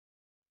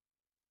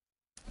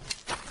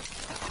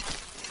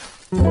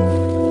Let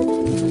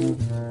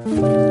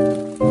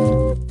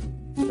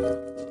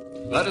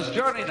us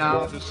journey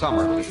now to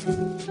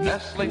Summerley,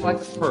 nestling like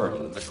a pearl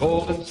in the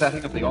golden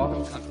setting of the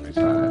autumn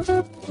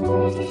countryside.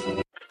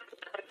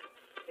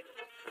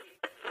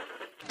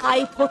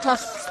 I put a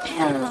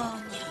spell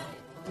on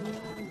you.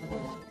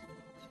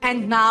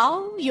 And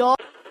now you're...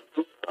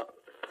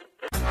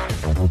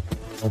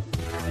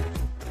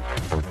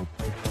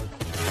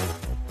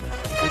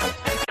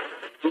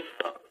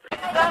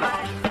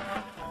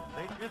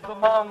 This is the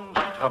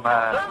Monster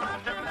Man.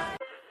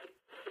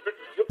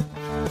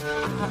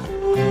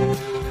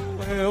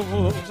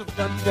 Werewolves have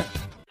done that.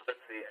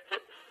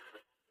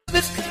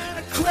 It's kind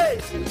of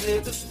crazy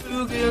with a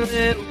spooky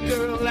little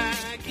girl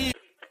like you.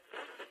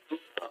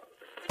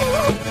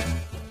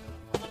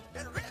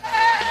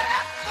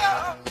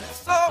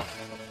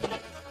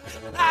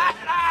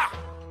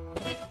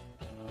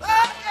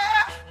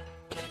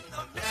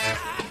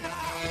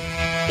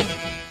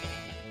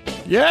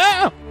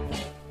 Yeah.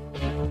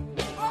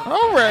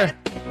 All right.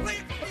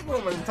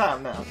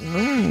 Time now.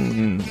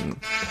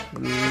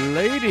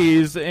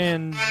 Ladies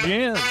and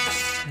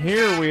gents,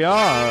 here we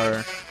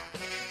are,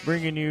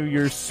 bringing you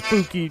your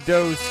spooky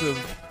dose of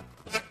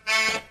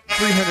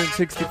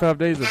 365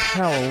 days of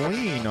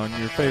Halloween on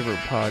your favorite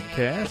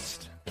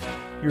podcast.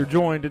 You're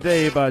joined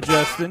today by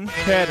Justin.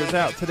 Chad is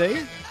out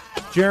today.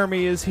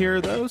 Jeremy is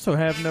here, though, so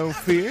have no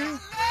fear.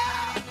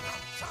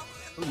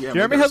 Yeah,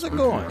 Jeremy, how's it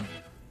going?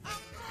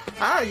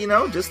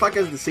 Just like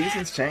as the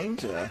seasons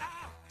change,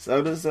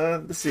 so does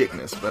the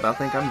sickness, but I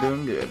think I'm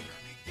doing good.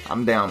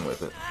 I'm down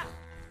with it.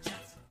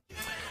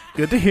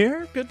 Good to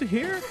hear, good to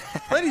hear.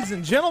 Ladies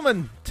and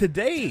gentlemen,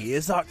 today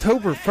is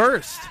October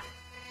 1st.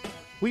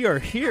 We are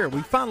here.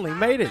 We finally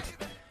made it.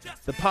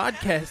 The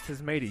podcast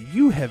has made it.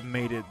 You have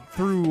made it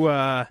through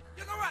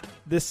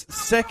this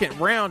second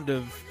round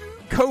of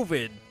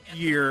COVID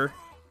year.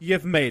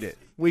 You've made it.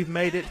 We've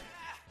made it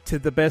to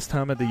the best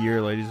time of the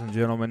year, ladies and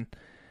gentlemen.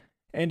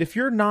 And if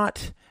you're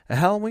not a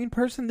Halloween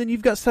person, then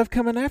you've got stuff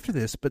coming after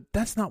this. But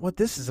that's not what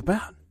this is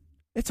about.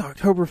 It's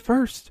October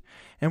 1st,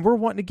 and we're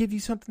wanting to give you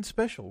something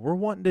special. We're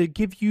wanting to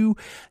give you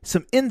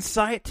some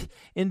insight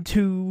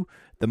into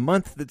the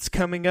month that's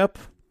coming up.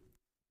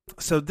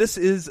 So this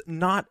is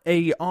not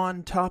a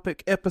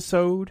on-topic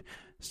episode.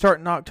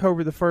 Starting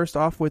October the 1st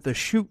off with a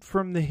shoot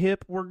from the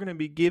hip, we're going to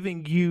be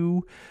giving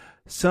you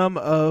some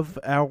of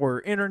our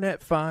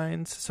internet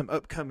finds, some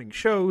upcoming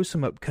shows,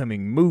 some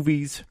upcoming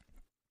movies,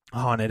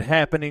 haunted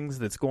happenings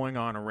that's going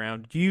on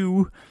around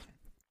you,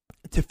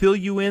 to fill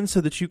you in so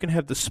that you can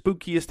have the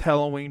spookiest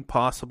Halloween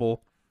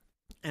possible,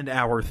 and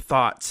our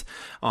thoughts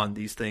on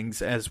these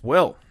things as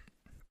well.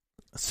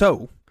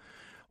 So,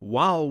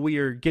 while we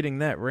are getting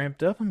that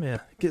ramped up, I'm going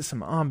to get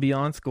some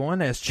ambiance going,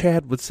 as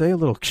Chad would say, a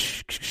little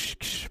ksh, ksh,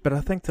 ksh, but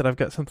I think that I've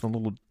got something a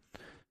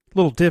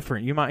little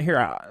different. You might hear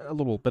a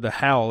little bit of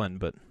howling,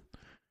 but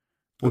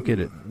we'll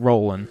get it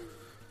rolling.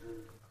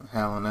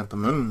 Howling at the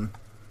moon.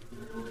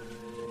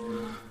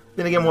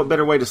 Then again, what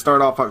better way to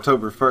start off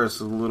October 1st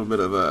with a little bit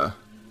of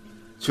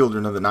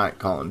Children of the Night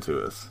calling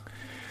to us.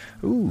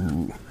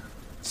 Ooh.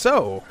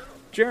 So,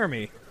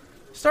 Jeremy,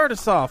 start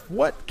us off.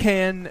 What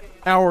can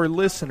our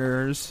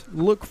listeners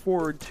look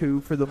forward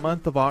to for the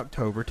month of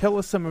October? Tell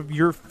us some of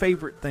your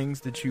favorite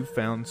things that you've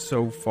found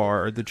so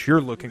far, or that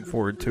you're looking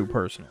forward to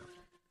personally.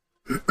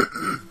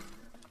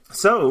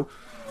 So,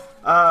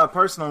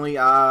 personally,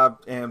 I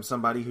am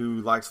somebody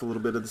who likes a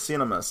little bit of the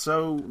cinema.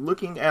 So,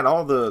 looking at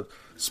all the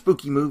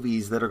spooky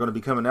movies that are going to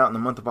be coming out in the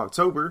month of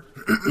October,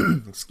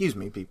 excuse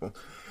me, people,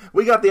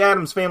 we got the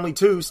Addams Family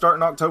 2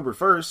 starting October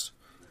 1st.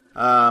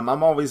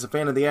 I'm always a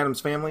fan of the Addams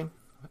Family,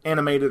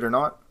 animated or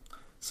not.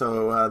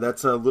 So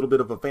that's a little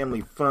bit of a family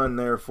fun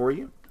there for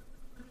you.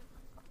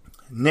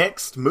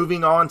 Next,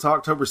 moving on to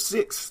October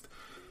 6th,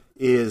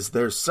 is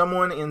There's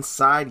Someone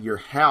Inside Your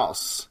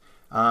House.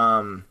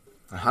 I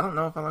don't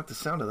know if I like the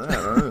sound of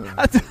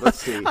that. Let's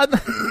see.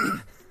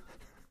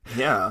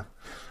 Yeah.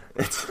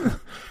 It's a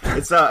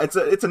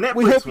Netflix.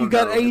 We hope you one,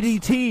 got though.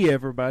 ADT,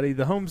 everybody.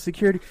 The home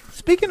security.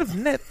 Speaking of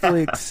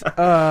Netflix,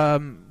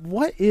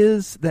 what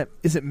is that?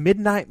 Is it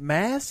Midnight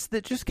Mass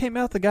that just came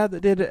out? The guy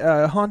that did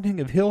Haunting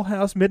of Hill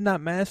House,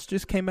 Midnight Mass,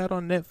 just came out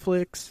on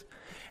Netflix.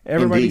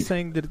 Everybody's Indeed.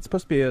 saying that it's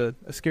supposed to be a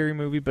scary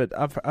movie, but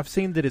I've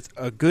seen that it's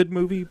a good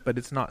movie, but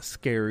it's not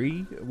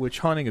scary. Which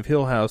Haunting of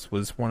Hill House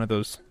was one of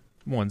those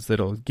ones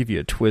that'll give you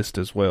a twist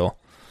as well.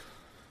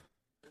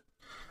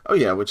 Oh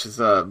yeah, which is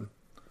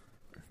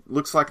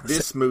looks like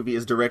this movie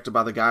is directed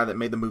by the guy that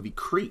made the movie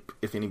Creep,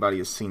 if anybody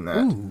has seen that.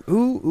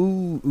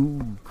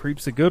 Ooh.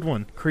 Creep's a good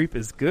one. Creep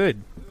is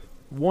good.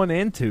 1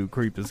 and 2,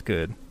 Creep is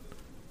good.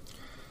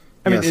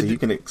 You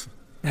can...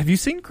 Have you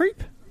seen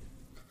Creep?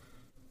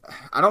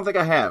 I don't think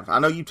I have. I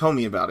know you told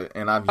me about it,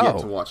 and I've yet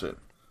to watch it.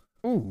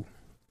 Ooh.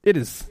 It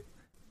is...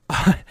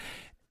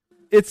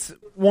 it's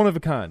one of a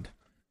kind.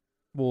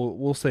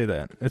 We'll say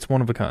that. It's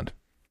one of a kind.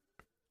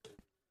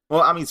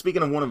 Well, I mean,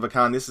 speaking of one of a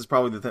kind, this is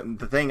probably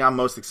the thing I'm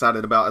most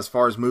excited about as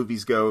far as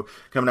movies go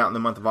coming out in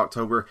the month of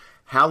October.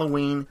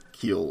 Halloween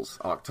Kills,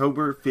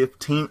 October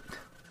 15th.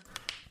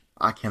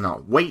 I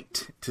cannot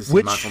wait to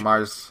see Michael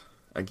Myers.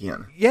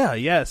 again.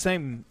 Yeah,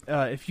 same.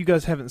 If you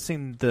guys haven't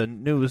seen the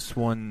newest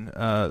one,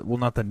 well,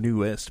 not the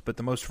newest, but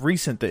the most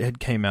recent that had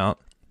came out,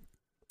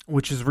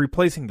 which is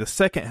replacing the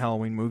second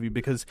Halloween movie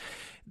because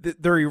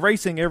they're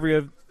erasing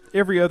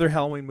every other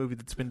Halloween movie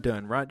that's been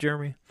done, right,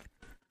 Jeremy?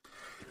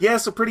 Yeah,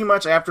 so pretty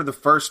much after the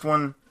first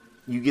one,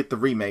 you get the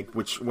remake,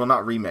 well,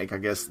 not remake, I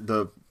guess,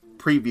 the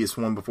previous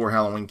one before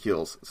Halloween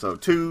Kills. So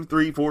 2,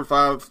 3, 4,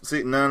 5,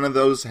 6, none of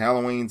those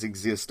Halloweens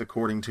exist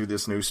according to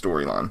this new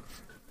storyline.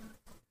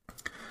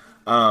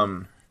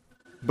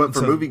 But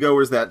for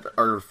moviegoers that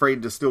are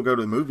afraid to still go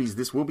to the movies,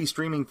 this will be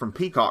streaming from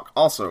Peacock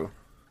also.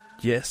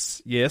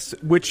 Yes,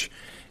 which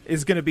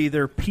is going to be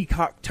their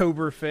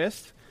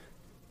Peacocktoberfest.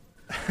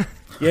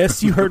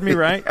 Yes, you heard me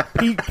right.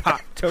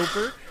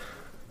 Peacocktober.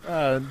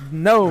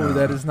 No,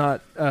 that is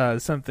not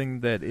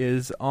something that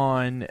is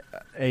on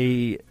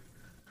a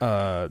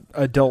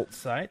adult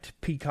site.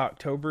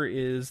 Peacocktober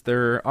is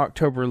their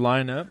October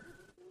lineup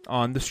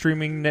on the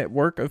streaming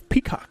network of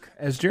Peacock,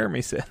 as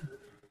Jeremy said.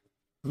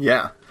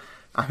 Yeah.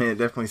 I mean, it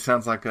definitely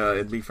sounds like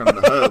it'd be from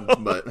the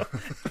hub, but...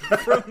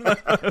 From the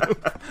hub.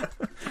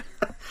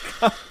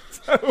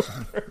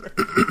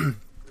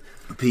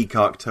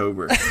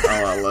 Peacocktober.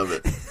 Oh, I love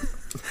it.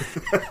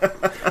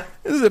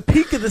 This is a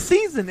peak of the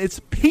season. It's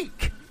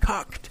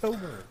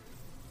Peacocktober.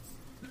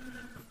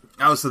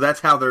 Oh, so that's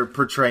how they're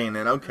portraying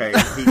it. Okay.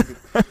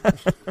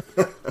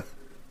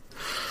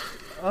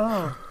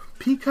 Oh.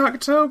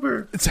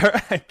 Peacocktober.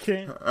 Sorry, I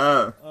can't.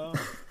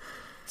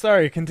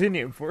 Sorry,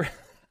 continue before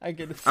I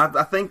get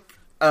I think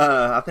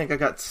I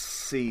got,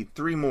 see,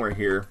 3 more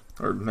here.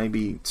 Or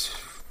maybe,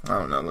 I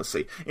don't know, let's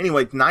see.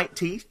 Anyway, Night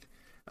Teeth.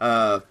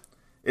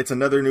 It's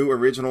another new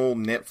original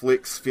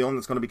Netflix film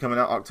that's going to be coming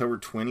out October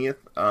 20th.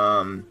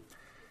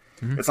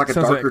 It's like a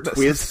darker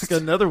twist. It's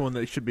like another one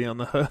that should be on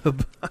the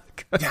hub.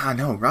 Yeah, I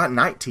know, right?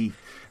 Night Teeth.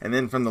 And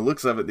then from the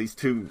looks of it, these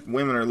two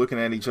women are looking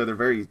at each other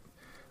very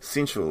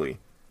sensually.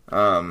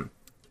 Wasn't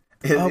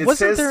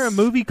there a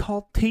movie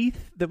called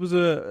Teeth that was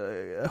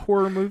a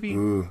horror movie?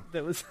 Ooh.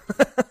 That was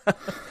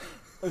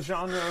a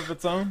genre of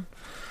its own?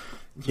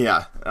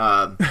 Yeah.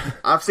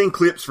 I've seen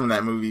clips from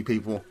that movie,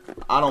 people.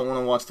 I don't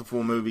want to watch the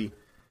full movie.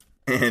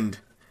 And,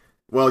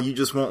 well, you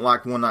just won't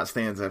like one night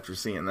stands after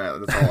seeing that.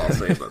 That's all I'll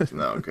say about it.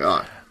 No,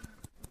 God.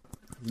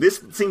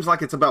 This seems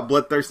like it's about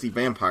bloodthirsty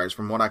vampires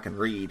from what I can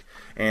read.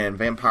 And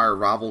vampire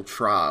rival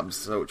tribes.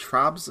 So,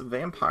 tribes of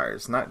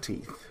vampires, Night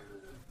Teeth.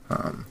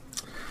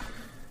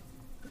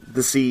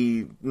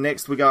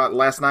 Next we got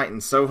Last Night in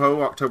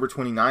Soho, October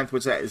 29th,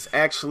 which is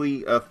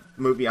actually a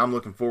movie I'm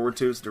looking forward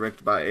to. It's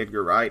directed by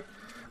Edgar Wright.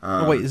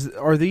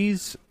 Are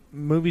these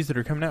movies that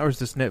are coming out, or is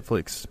this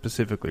Netflix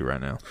specifically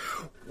right now?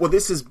 Well,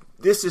 this is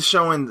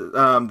showing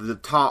the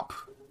top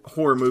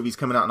horror movies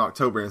coming out in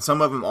October, and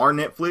some of them are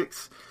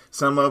Netflix,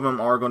 some of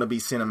them are going to be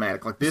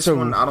cinematic. Like this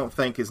one, I don't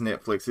think is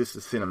Netflix. This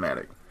is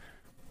cinematic.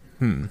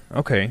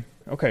 Okay.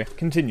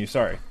 Continue.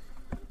 Sorry.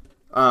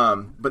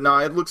 But no,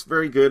 it looks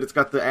very good. It's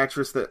got the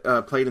actress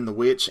that played in The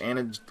Witch,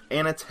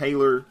 Anna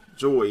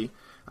Taylor-Joy.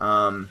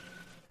 I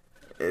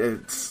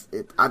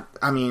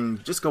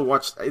mean, just go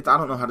watch it. I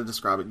don't know how to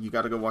describe it. You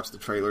got to go watch the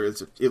trailer.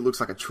 It looks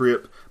like a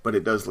trip, but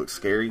it does look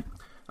scary.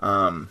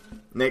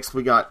 Next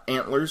we got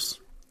Antlers.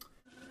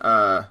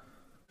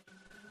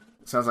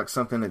 Sounds like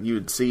something that you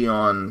would see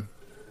on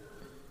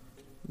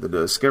the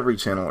Discovery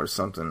Channel or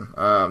something.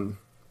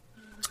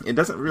 It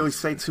doesn't really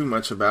say too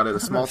much about it. A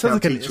small town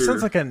teacher. It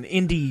sounds like an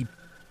indie,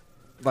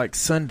 like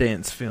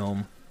Sundance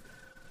film.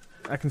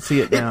 I can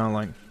see it now,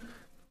 like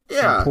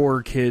some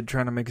poor kid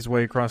trying to make his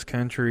way across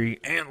country.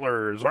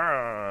 Antlers,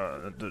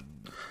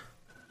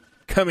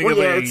 coming of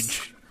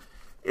age.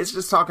 It's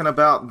just talking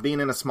about being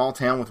in a small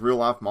town with real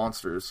life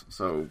monsters.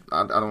 So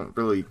I don't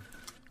really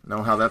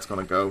know how that's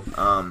going to go.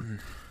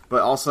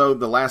 But also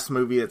the last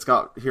movie that's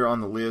got here on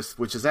the list,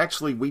 which is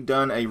actually, we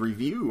done a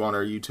review on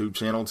our YouTube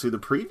channel to the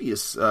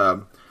previous,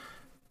 the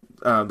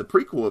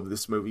prequel of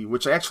this movie,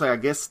 which actually I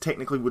guess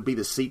technically would be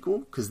the sequel,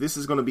 because this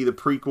is going to be the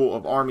prequel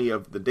of Army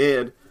of the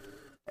Dead,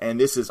 and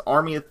this is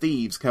Army of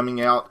Thieves coming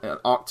out on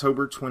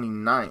October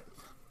 29th.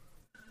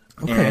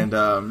 Okay. And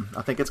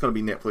I think it's going to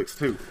be Netflix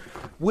too.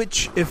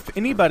 Which, if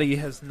anybody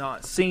has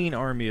not seen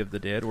Army of the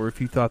Dead, or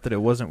if you thought that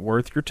it wasn't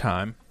worth your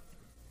time,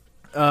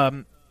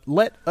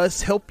 let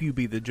us help you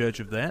be the judge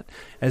of that.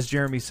 As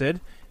Jeremy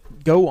said,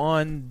 go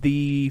on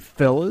the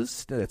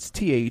Fellas, that's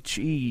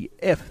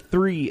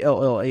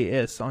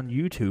THEF3LLAS on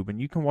YouTube,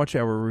 and you can watch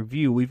our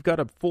review. We've got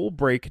a full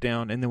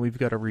breakdown, and then we've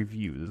got a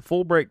review. The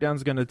full breakdown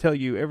is going to tell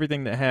you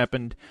everything that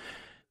happened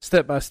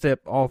step by step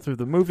all through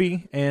the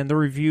movie, and the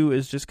review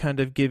is just kind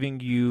of giving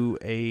you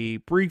a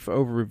brief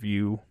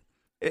overview.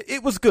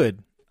 It was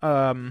good.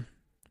 It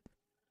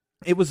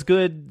was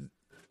good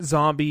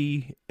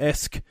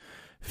zombie-esque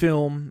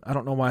film. I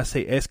don't know why I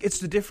say esque.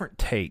 It's a different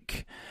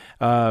take.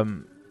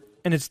 And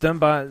it's done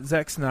by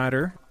Zack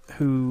Snyder,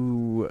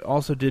 who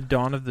also did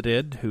Dawn of the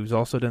Dead, who's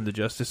also done the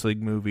Justice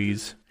League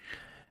movies.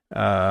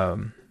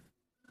 And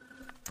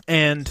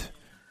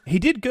he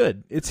did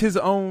good. It's his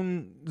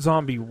own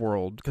zombie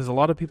world, because a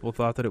lot of people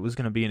thought that it was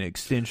going to be an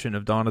extension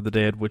of Dawn of the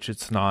Dead, which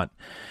it's not.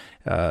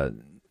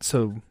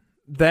 So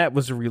that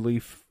was a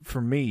relief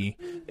for me.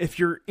 If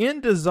you're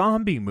into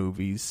zombie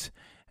movies,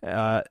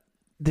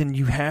 then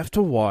you have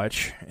to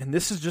watch, and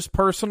this is just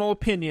personal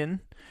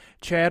opinion.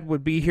 Chad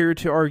would be here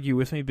to argue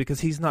with me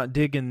because he's not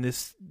digging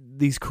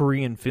these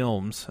Korean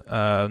films.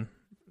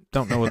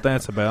 Don't know what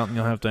that's about, and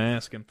you'll have to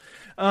ask him.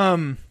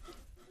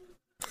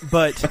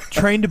 But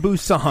Train to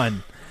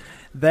Busan,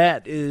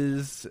 that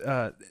is,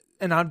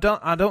 and I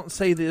don't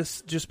say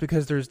this just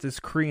because there's this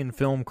Korean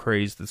film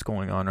craze that's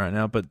going on right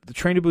now, but the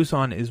Train to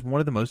Busan is one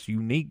of the most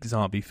unique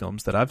zombie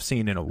films that I've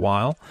seen in a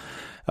while.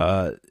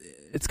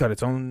 It's got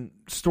its own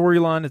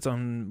storyline, its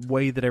own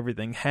way that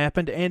everything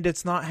happened, and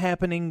it's not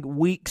happening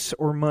weeks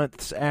or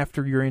months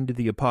after you're into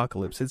the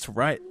apocalypse. It's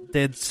right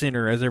dead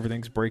center as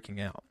everything's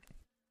breaking out.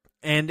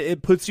 And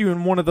it puts you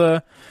in one of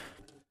the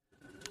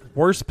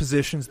worst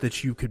positions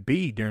that you could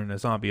be during a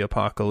zombie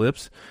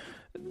apocalypse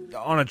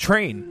on a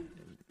train.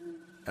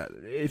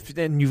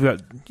 You've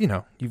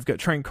got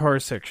train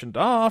cars sectioned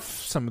off.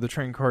 Some of the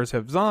train cars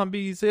have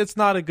zombies. It's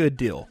not a good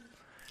deal.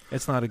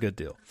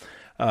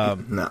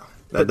 No.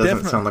 That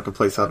doesn't sound like a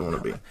place I'd want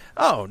to be.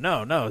 Oh,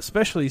 no.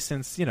 Especially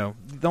since, the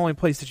only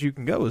place that you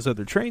can go is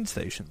other train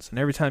stations. And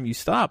every time you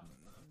stop,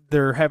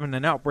 they're having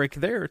an outbreak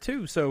there,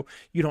 too. So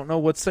you don't know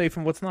what's safe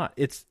and what's not.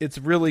 It's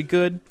really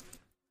good.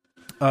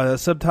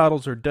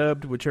 Subtitles are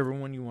dubbed, whichever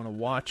one you want to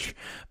watch.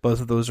 Both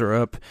of those are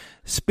up.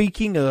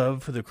 Speaking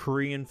of the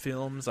Korean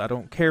films, I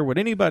don't care what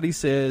anybody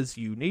says.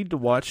 You need to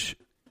watch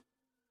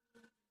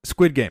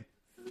Squid Game.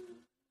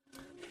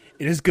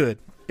 It is good.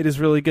 It is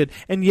really good.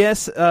 And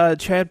yes,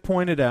 Chad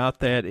pointed out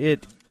that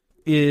it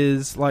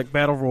is like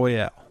Battle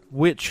Royale,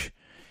 which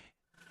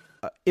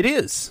it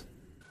is.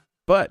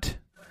 But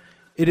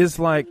it is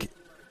like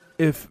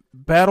if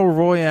Battle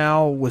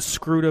Royale was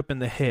screwed up in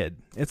the head.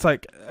 It's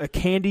like a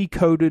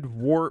candy-coated,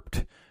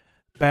 warped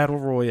Battle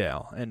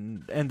Royale.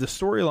 And the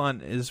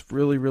storyline is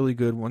really, really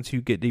good once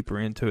you get deeper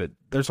into it.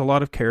 There's a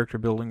lot of character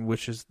building,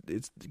 which is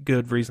it's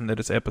good reason that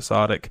it's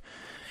episodic.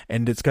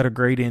 And it's got a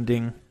great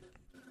ending.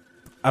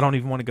 I don't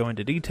even want to go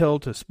into detail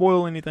to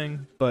spoil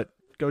anything, but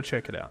go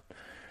check it out.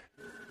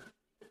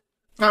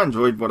 I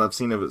enjoyed what I've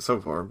seen of it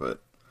so far,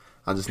 but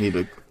I just need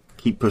to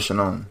keep pushing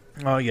on.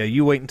 Oh, yeah,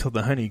 you wait until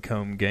the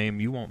Honeycomb Game.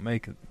 You won't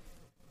make it.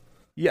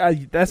 Yeah,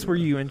 that's where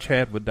you and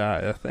Chad would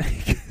die, I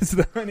think. It's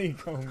the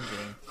Honeycomb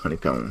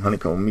Game.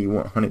 Honeycomb, me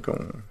want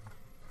honeycomb.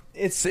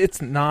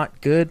 It's not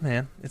good,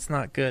 man. It's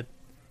not good.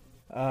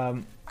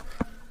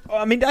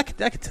 I mean, I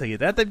could tell you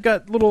that. They've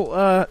got little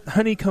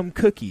honeycomb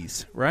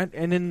cookies, right?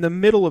 And in the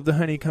middle of the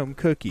honeycomb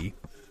cookie,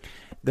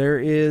 there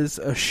is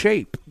a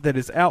shape that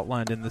is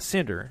outlined in the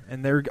center,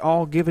 and they're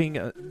all given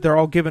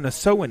a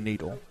sewing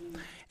needle,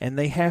 and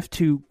they have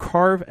to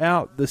carve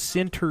out the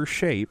center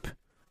shape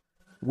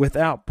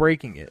without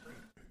breaking it.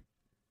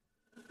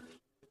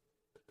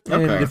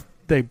 Okay. And if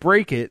they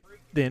break it,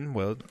 then,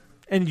 well,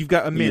 and you've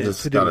got a minute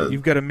to do it.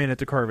 You've got a minute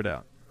to carve it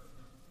out.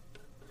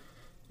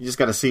 You just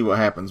got to see what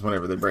happens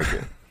whenever they break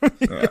it.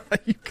 Yeah,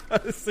 you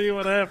got to see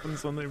what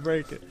happens when they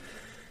break it.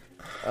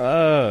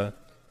 Well,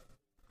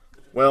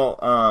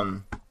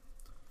 on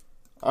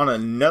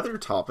another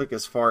topic,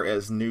 as far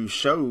as new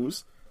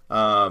shows,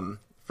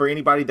 for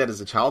anybody that is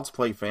a Child's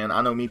Play fan,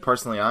 I know me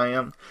personally, I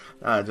am.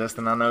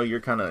 Justin, I know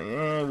you're kind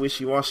of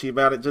wishy-washy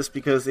about it just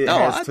because it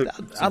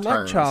I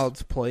love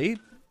Child's Play,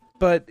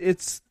 but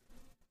it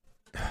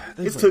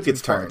took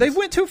its turn. They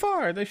went too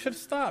far. They should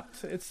have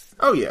stopped.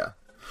 Oh yeah.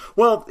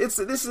 Well,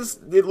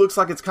 it looks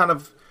like it's kind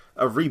of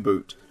a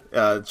reboot.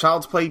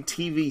 Child's Play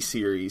TV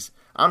series.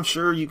 I'm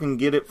sure you can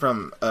get it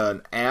from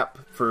an app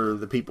for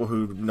the people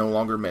who no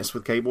longer mess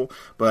with cable,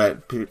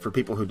 but for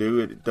people who do,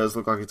 it does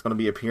look like it's going to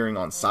be appearing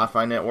on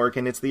Sci-Fi Network,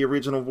 and it's the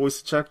original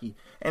voice of Chucky.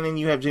 And then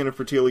you have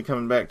Jennifer Tilly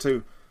coming back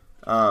too.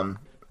 I'm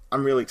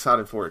really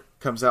excited for it.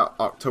 Comes out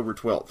October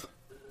 12th.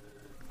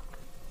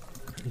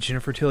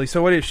 Jennifer Tilly.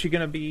 So what is she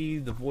going to be?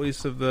 The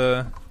voice of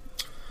the...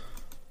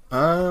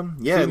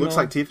 it looks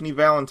like Tiffany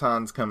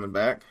Valentine's coming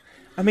back.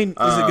 I mean,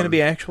 is it going to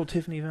be actual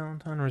Tiffany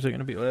Valentine, or is it going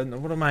to be...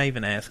 What am I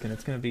even asking?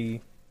 It's going to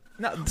be...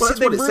 No, well, that's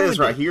what it says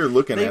right here,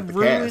 looking at the cast.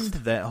 They ruined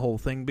that whole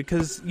thing,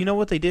 because you know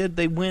what they did?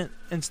 They went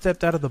and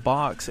stepped out of the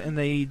box, and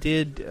they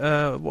did...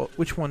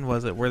 which one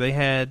was it? Where they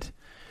had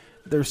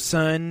their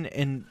son,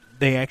 and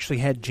they actually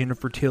had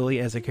Jennifer Tilly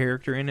as a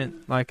character in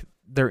it, like...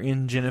 They're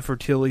in Jennifer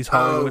Tilly's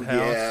Hollywood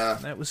house. Yeah.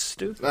 That was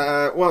stupid.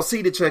 Well,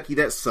 Seed of Chucky,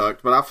 that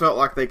sucked, but I felt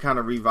like they kind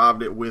of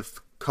revived it with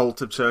Cult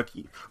of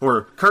Chucky,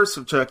 or Curse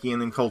of Chucky and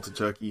then Cult of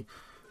Chucky,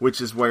 which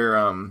is where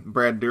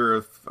Brad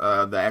Dourif,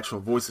 the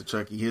actual voice of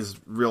Chucky, his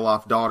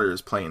real-life daughter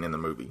is playing in the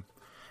movie.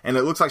 And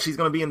it looks like she's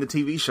going to be in the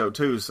TV show,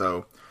 too,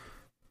 so...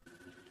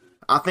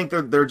 I think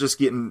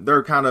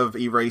they're kind of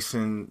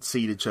erasing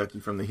Seed of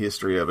Chucky from the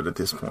history of it at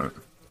this point.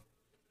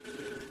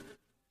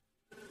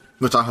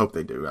 Which I hope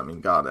they do. I mean,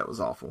 God, that was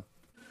awful.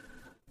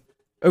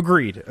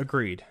 Agreed.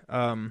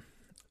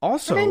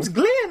 Also, my name's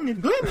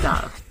Glenn.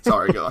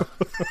 Sorry, go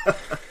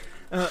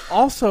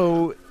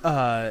Also,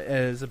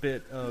 as a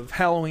bit of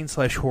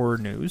Halloween/horror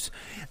news,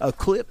 a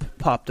clip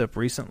popped up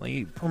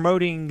recently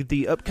promoting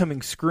the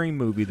upcoming Scream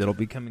movie that'll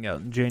be coming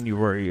out in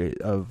January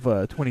of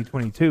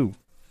 2022,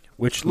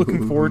 which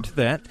looking forward to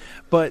that.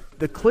 But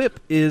the clip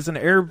is an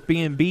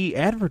Airbnb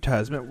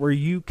advertisement where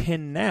you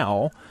can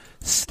now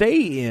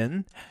stay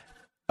in,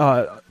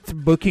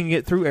 booking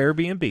it through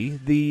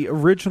Airbnb, the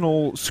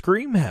original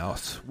Scream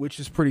house, which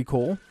is pretty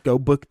cool. Go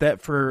book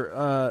that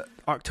for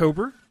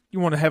October. You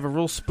want to have a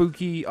real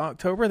spooky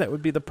October, that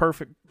would be the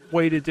perfect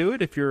way to do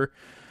it if you're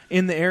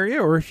in the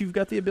area or if you've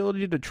got the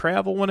ability to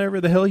travel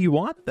whenever the hell you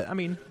want.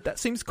 That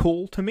seems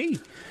cool to me.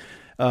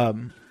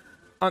 On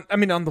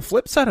the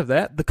flip side of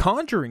that,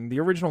 the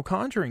original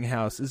Conjuring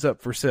house is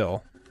up for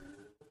sale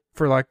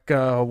for like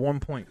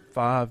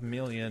 $1.5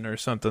 million or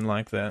something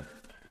like that.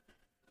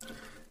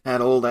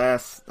 That old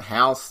ass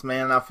house,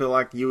 man, I feel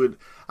like you would...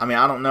 I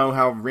don't know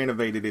how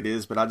renovated it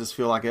is, but I just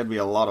feel like it'd be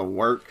a lot of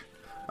work.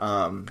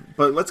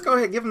 But let's go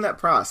ahead and give them that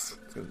price.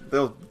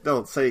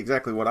 They'll say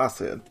exactly what I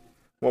said.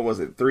 What was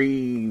it?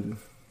 3...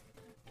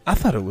 I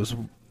thought it was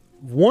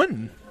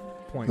 1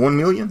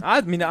 million?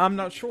 I'm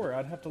not sure.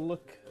 I'd have to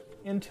look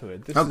into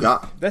it.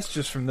 God. That's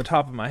just from the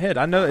top of my head.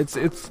 I know it's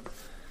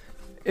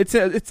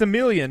 $1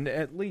 million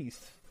at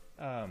least.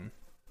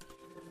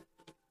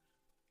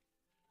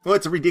 Well,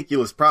 it's a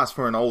ridiculous price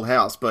for an old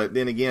house, but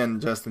then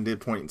again, Justin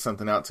did point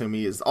something out to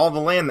me, is all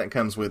the land that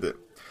comes with it.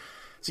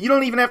 So you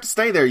don't even have to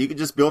stay there. You could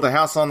just build a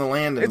house on the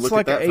land and look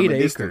at that from a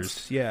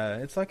distance. It's like 8 acres. Yeah,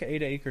 it's like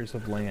 8 acres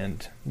of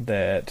land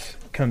that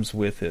comes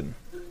with it.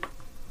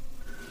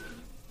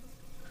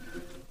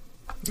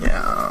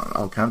 Yeah,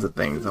 all kinds of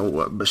things.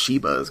 Oh,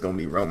 Bathsheba is going to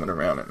be roaming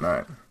around at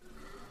night.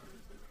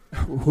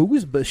 Who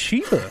is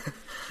Bathsheba?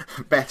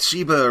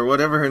 Bathsheba, or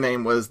whatever her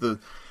name was,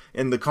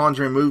 in the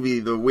Conjuring movie,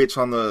 the witch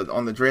on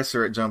the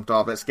dresser it jumped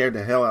off. That scared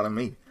the hell out of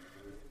me.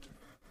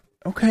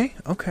 Okay.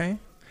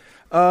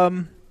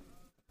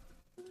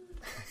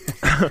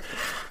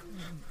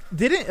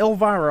 Didn't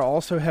Elvira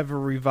also have a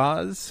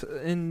revise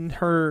in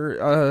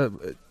her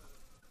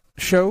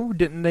show?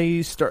 Didn't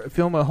they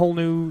film a whole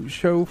new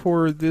show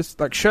for this?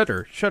 Like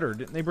Shudder,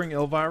 didn't they bring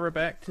Elvira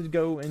back to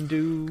go and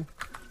do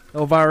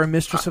Elvira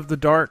Mistress of the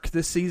Dark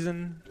this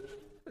season,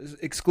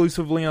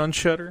 exclusively on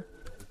Shudder?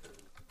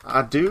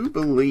 I do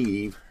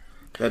believe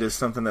that is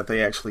something that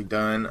they actually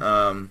done.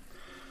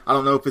 I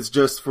don't know if it's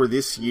just for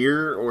this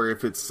year or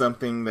if it's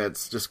something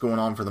that's just going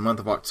on for the month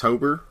of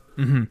October.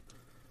 Mm-hmm.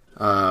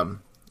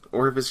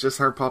 Or if it's just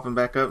her popping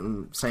back up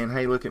and saying,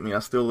 hey, look at me, I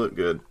still look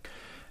good.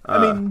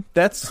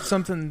 That's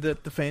something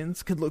that the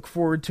fans could look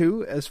forward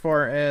to as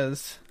far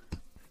as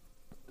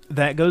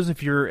that goes.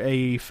 If you're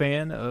a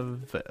fan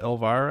of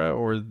Elvira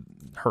or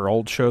her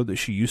old show that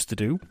she used to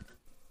do,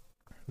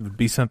 it would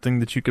be something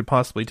that you could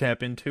possibly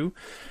tap into.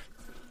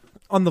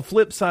 On the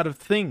flip side of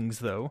things,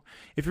 though,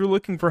 if you're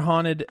looking for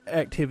haunted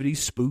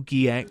activities,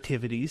 spooky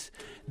activities,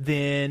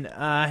 then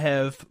I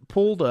have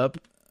pulled up,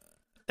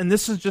 and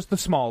this is just a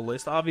small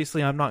list.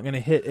 Obviously, I'm not going to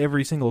hit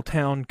every single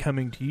town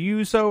coming to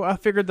you, so I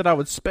figured that I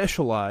would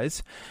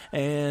specialize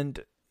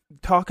and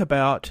talk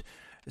about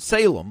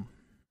Salem,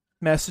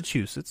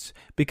 Massachusetts,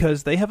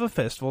 because they have a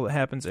festival that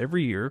happens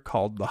every year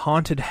called the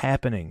Haunted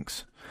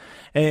Happenings.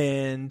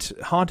 And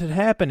Haunted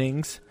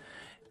Happenings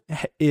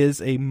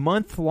is a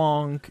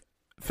month-long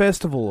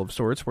festival of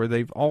sorts where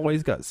they've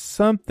always got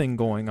something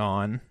going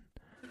on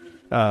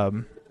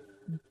to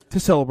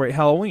celebrate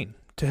Halloween,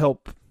 to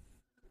help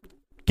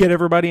get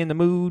everybody in the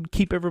mood,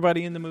 keep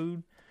everybody in the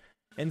mood.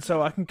 And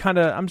so I'm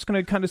just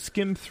going to kind of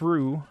skim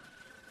through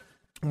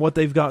what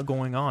they've got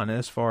going on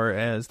as far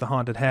as the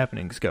Haunted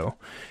Happenings go.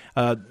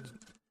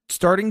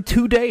 Starting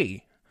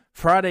today,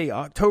 Friday,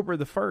 October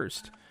the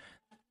 1st,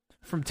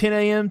 from 10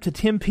 a.m. to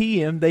 10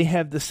 p.m., they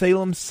have the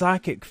Salem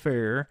Psychic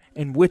Fair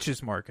and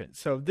Witches Market.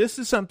 So this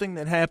is something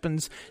that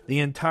happens the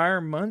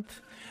entire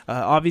month.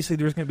 Obviously,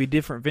 there's going to be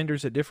different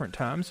vendors at different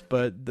times,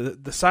 but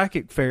the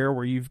Psychic Fair,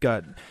 where you've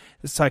got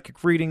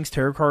psychic readings,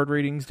 tarot card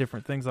readings,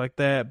 different things like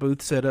that,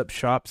 booth set up,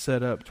 shop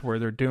set up to where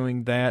they're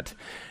doing that,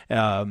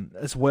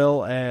 as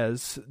well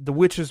as the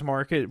Witches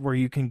Market, where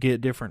you can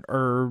get different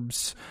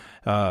herbs,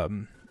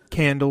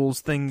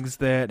 candles, things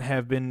that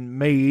have been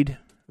made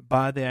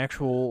by the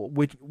actual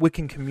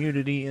Wiccan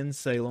community in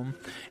Salem,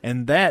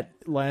 and that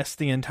lasts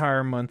the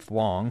entire month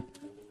long.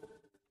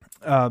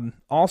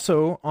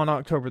 Also, on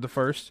October the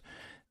 1st,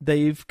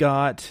 they've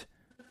got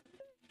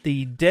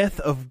the Death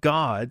of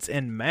Gods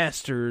and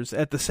Masters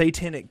at the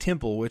Satanic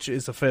Temple, which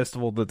is a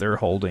festival that they're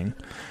holding.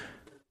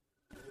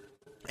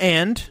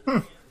 And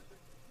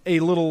a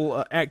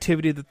little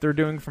activity that they're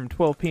doing from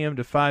 12 p.m.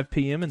 to 5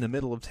 p.m. in the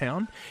middle of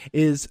town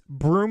is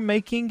broom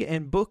making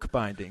and book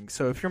binding.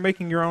 So if you're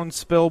making your own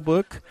spell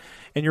book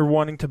and you're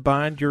wanting to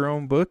bind your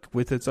own book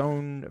with its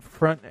own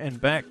front and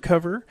back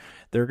cover,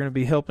 they're going to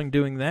be helping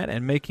doing that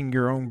and making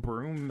your own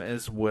broom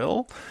as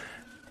well.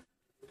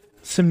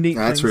 Some neat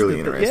That's things. Really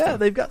interesting. Yeah,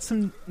 they've got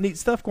some neat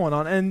stuff going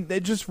on, and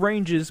it just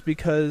ranges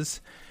because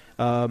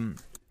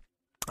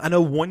I I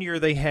know one year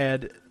they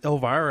had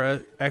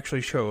Elvira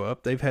actually show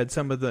up. They've had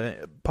some of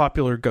the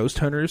popular ghost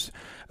hunters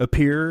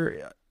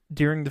appear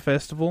during the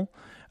festival.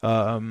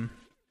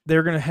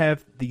 They're going to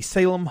have the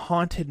Salem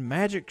Haunted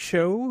Magic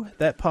Show.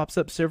 That pops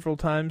up several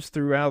times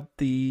throughout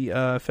the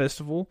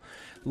festival.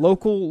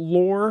 Local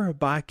Lore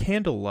by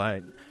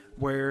Candlelight,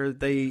 where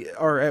they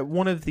are at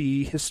one of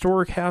the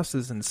historic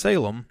houses in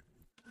Salem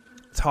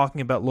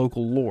talking about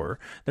local lore.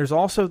 There's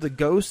also the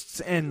Ghosts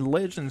and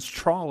Legends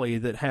Trolley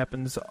that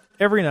happens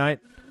every night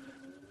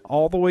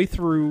all the way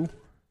through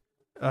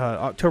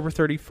October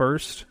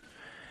 31st.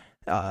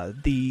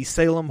 The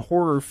Salem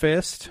Horror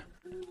Fest,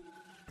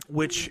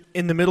 which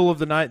in the middle of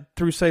the night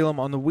through Salem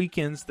on the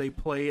weekends, they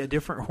play a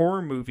different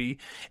horror movie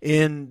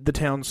in the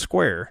town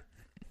square.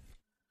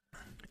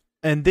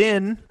 And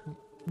then,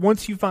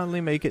 once you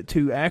finally make it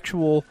to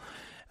actual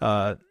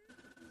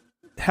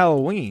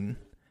Halloween,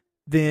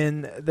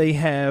 then they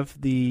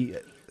have the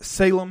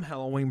Salem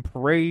Halloween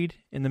Parade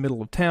in the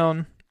middle of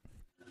town.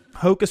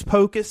 Hocus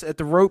Pocus at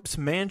the Ropes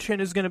Mansion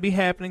is going to be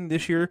happening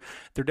this year.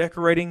 They're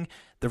decorating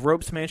the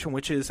Ropes Mansion,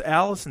 which is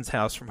Allison's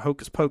house from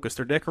Hocus Pocus.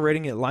 They're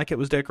decorating it like it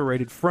was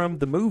decorated from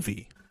the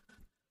movie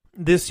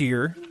this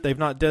year. They've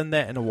not done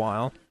that in a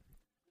while.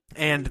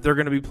 And they're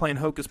going to be playing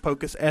Hocus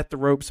Pocus at the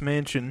Ropes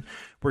Mansion,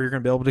 where you're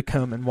going to be able to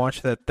come and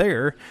watch that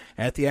there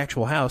at the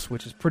actual house,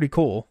 which is pretty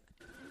cool.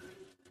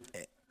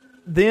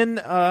 Then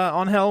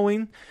on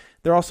Halloween,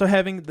 they're also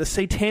having the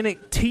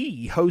Satanic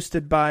Tea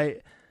hosted by...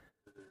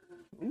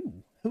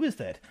 Who is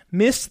that?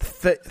 Miss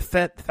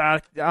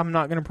I'm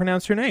not going to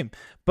pronounce her name,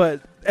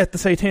 but at the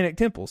Satanic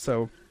Temple,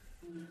 so...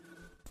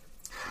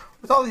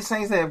 With all these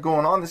things they have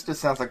going on, this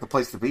just sounds like the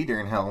place to be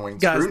during Halloween.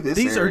 Guys, Screw this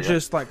these area. are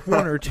just like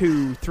 1 or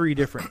 2, 3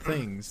 different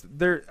things.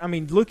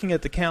 Looking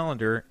at the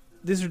calendar,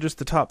 these are just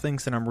the top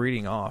things that I'm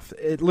reading off.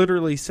 It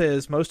literally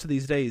says most of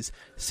these days,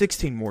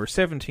 16 more,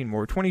 17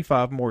 more,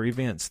 25 more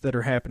events that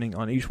are happening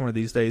on each one of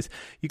these days.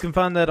 You can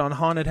find that on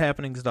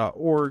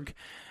hauntedhappenings.org.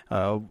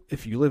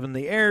 If you live in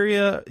the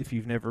area, if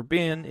you've never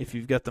been, if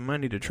you've got the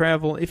money to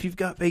travel, if you've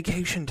got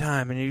vacation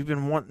time and you've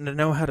been wanting to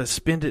know how to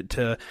spend it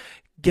to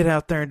get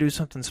out there and do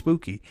something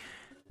spooky,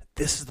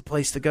 this is the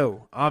place to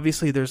go.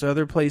 Obviously, there's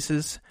other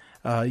places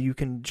you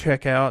can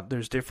check out.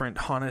 There's different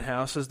haunted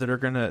houses that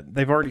are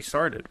they've already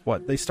started.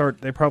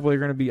 They probably are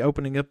going to be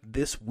opening up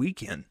this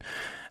weekend.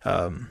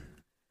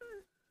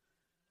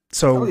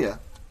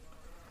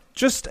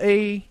 Just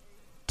a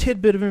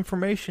tidbit of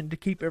information to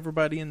keep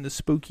everybody in the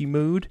spooky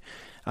mood.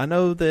 I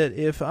know that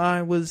if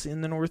I was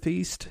in the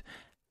Northeast,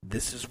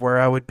 this is where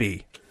I would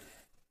be.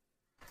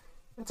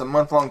 It's a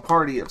month-long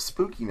party of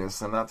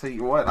spookiness, and I'll tell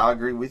you what, I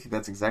agree with you.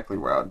 That's exactly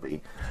where I would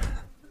be.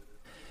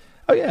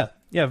 Oh, yeah.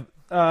 Yeah.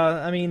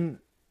 I don't even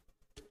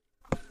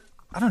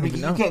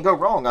know. You can't go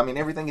wrong.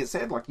 Everything it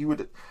said, like you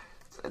would...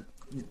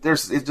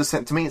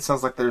 To me, it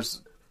sounds like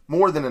there's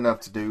more than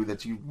enough to do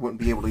that you wouldn't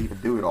be able to even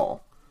do it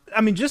all.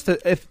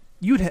 If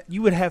you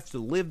would have to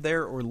live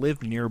there or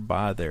live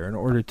nearby there in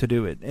order to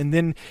do it. And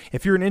then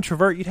if you're an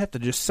introvert, you'd have to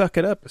just suck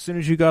it up. As soon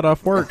as you got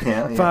off work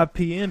at 5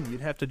 p.m., you'd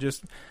have to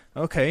just,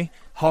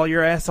 haul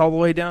your ass all the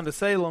way down to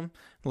Salem.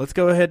 Let's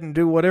go ahead and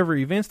do whatever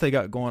events they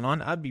got going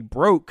on. I'd be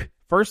broke,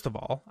 first of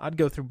all. I'd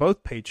go through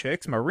both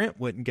paychecks. My rent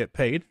wouldn't get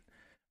paid,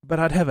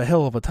 but I'd have a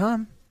hell of a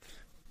time.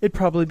 It'd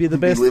probably be the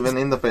best. Living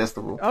in the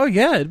festival. Oh,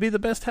 yeah. It'd be the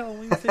best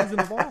Halloween season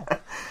of all.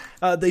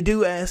 They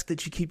do ask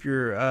that you keep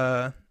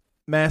your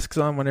masks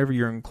on whenever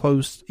you're in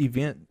closed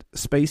event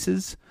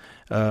spaces.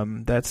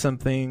 That's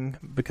something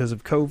because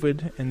of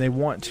COVID, and they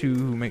want to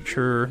make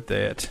sure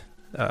that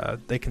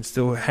they can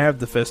still have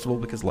the festival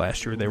because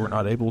last year they were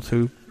not able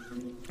to.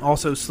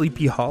 Also,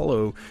 Sleepy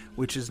Hollow,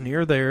 which is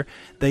near there,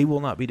 they will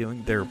not be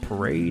doing their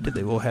parade.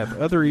 They will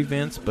have other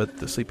events, but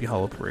the Sleepy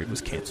Hollow parade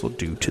was canceled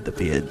due to the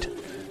vid.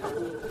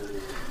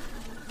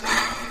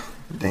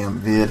 Damn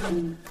vid.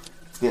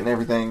 It's getting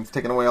everything, it's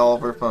taking away all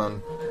of our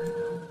fun.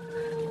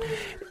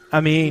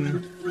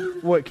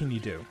 What can you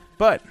do?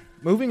 But,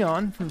 moving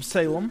on from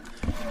Salem,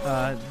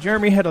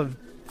 Jeremy had a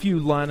few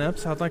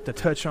lineups. I'd like to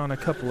touch on a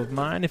couple of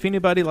mine. If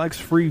anybody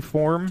likes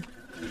Freeform,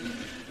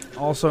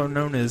 also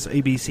known as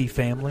ABC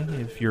Family,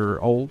 if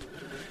you're old,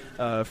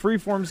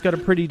 Freeform's got a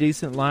pretty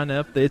decent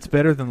lineup. It's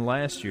better than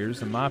last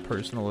year's, in my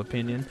personal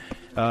opinion.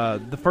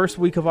 The first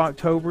week of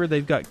October,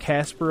 they've got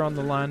Casper on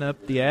the lineup,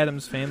 the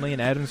Addams Family,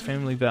 and Addams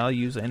Family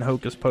Values, and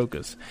Hocus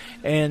Pocus.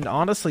 And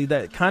honestly,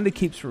 that kind of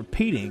keeps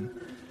repeating.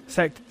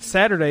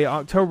 Saturday,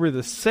 October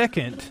the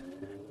 2nd,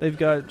 they've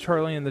got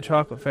Charlie and the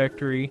Chocolate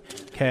Factory,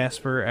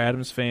 Casper,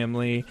 Addams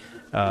Family,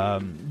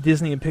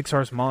 Disney and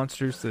Pixar's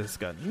Monsters. That's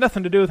got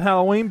nothing to do with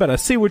Halloween, but I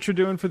see what you're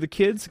doing for the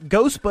kids.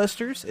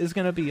 Ghostbusters is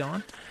going to be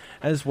on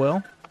as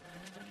well.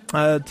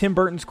 Tim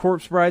Burton's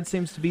Corpse Bride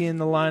seems to be in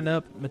the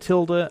lineup.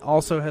 Matilda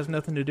also has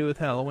nothing to do with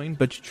Halloween,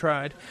 but you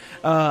tried.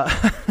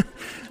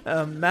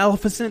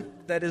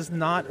 Maleficent, that is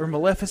not, or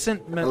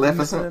Maleficent.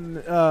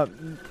 Maleficent.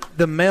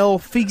 The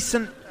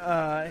Maleficent,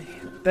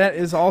 that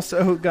is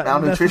also got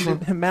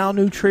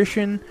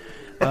malnutrition.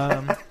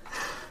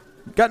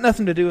 Got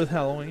nothing to do with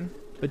Halloween,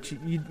 but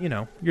you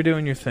know, you're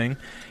doing your thing.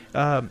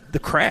 The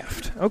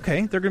Craft.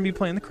 Okay, they're going to be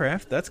playing The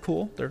Craft. That's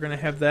cool. They're going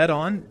to have that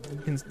on. You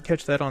can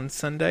catch that on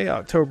Sunday,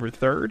 October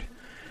 3rd.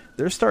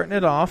 They're starting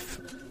it off,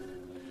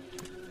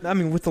 I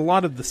mean, with a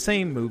lot of the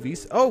same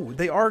movies. Oh,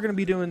 they are going to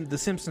be doing the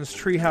Simpsons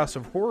Treehouse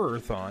of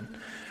Horror-thon,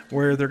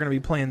 where they're going to be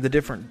playing the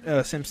different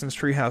Simpsons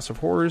Treehouse of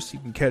Horrors. You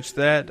can catch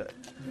that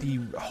the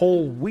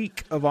whole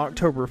week of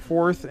October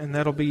 4th, and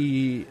that'll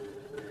be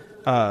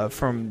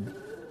from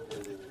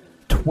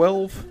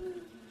 12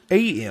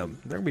 a.m.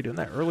 They're going to be doing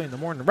that early in the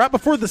morning, right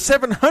before the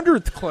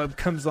 700th Club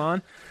comes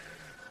on.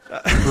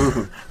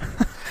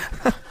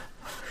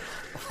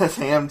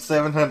 Sam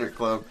 700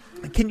 Club.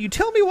 Can you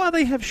tell me why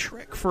they have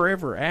Shrek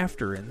Forever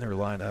After in their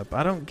lineup?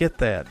 I don't get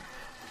that.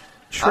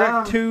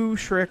 Shrek 2,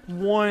 Shrek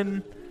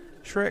 1,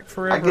 Shrek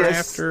Forever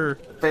After.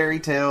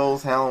 Fairy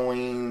tales,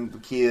 Halloween, the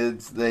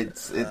kids.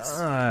 It's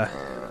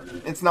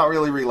not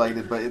really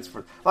related, but it's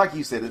for, like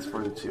you said, it's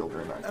for the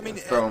children. I mean,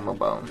 throw them a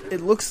bone.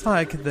 It looks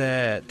like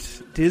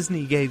that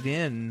Disney gave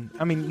in.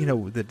 I mean, you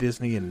know that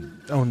Disney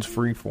owns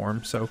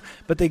Freeform,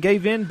 but they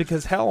gave in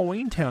because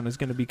Halloween Town is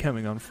going to be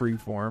coming on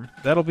Freeform.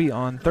 That'll be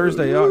on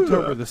Thursday,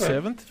 October the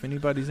 7th. If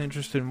anybody's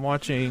interested in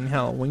watching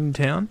Halloween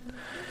Town.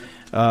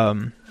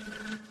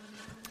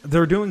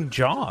 They're doing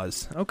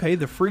Jaws. Okay,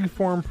 the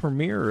Freeform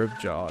premiere of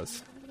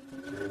Jaws.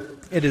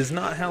 It is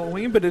not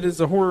Halloween, but it is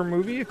a horror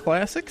movie, a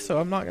classic, so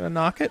I'm not going to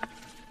knock it.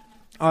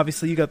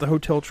 Obviously, you got the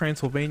Hotel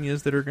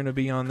Transylvanias that are going to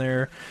be on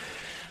there.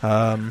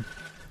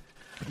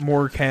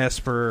 More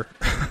Casper.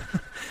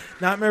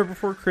 Nightmare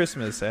Before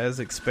Christmas, as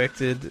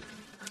expected.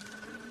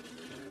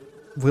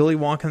 Willy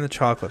Wonka and the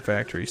Chocolate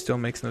Factory still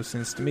makes no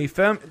sense to me.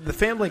 The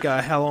Family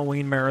Guy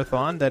Halloween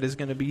Marathon, that is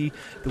going to be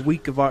the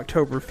week of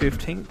October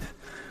 15th.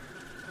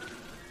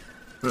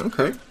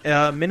 Okay.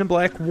 Men in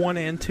Black 1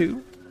 and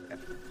 2.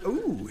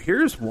 Ooh,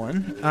 here's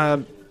one.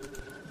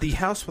 The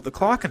House with a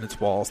Clock in Its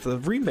Walls, the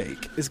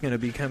remake, is going to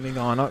be coming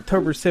on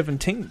October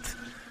 17th.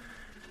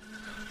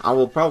 I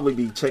will probably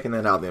be checking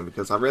that out then,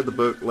 because I read the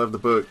book, loved the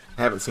book,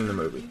 haven't seen the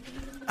movie.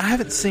 I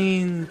haven't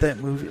seen that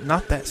movie,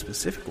 not that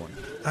specific one.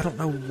 I don't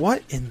know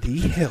what in the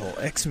hell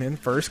X-Men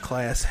First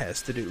Class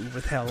has to do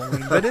with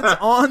Halloween, but it's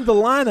on the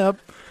lineup.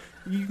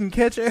 You can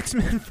catch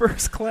X-Men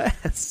First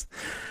Class.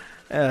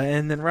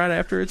 And then right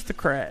after, it's The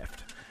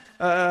Craft.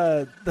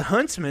 The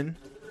Huntsman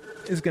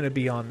is going to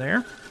be on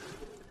there.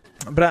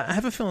 But I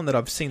have a feeling that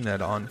I've seen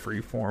that on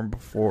Freeform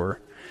before.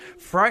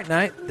 Fright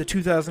Night, the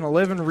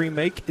 2011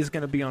 remake, is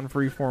going to be on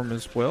Freeform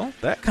as well.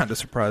 That kind of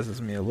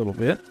surprises me a little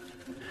bit.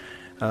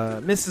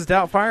 Mrs.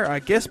 Doubtfire, I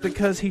guess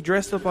because he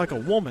dressed up like a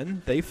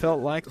woman, they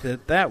felt like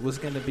that was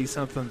going to be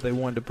something they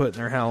wanted to put in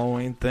their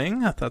Halloween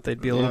thing. I thought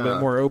they'd be a little bit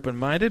more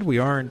open-minded. We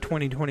are in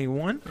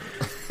 2021.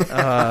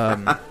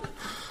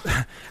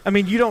 I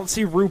mean, you don't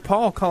see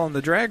RuPaul calling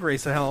the Drag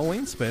Race a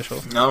Halloween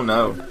special. No.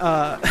 No.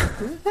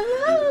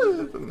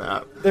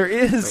 There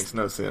is. Makes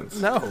no sense.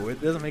 No,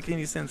 it doesn't make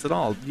any sense at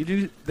all.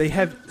 They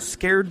have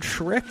Scared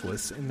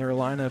Shrekless in their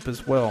lineup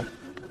as well.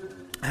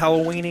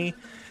 Halloweeny.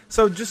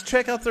 So just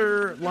check out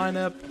their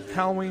lineup,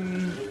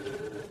 Halloween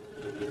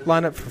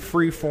lineup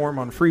for Freeform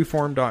on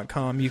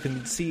freeform.com. You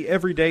can see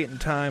every date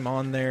and time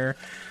on there.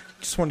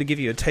 Just wanted to give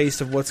you a taste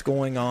of what's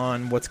going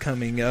on, what's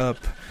coming up.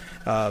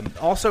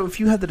 Also, if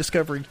you have the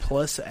Discovery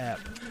Plus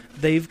app,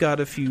 they've got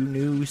a few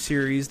new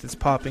series that's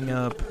popping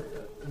up.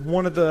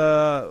 One of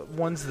the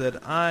ones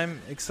that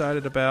I'm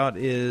excited about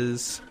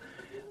is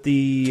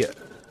the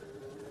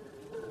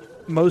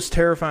Most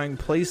Terrifying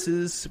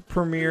Places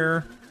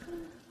premiere.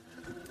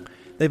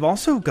 They've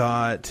also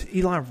got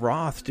Eli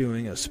Roth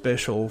doing a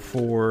special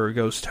for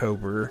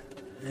Ghosttober,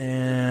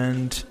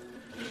 and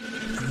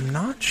I'm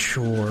not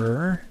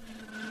sure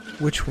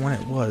which one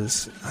it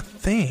was. I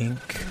think...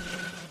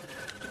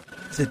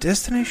 Is it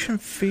Destination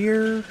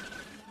Fear?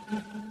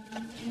 Oh,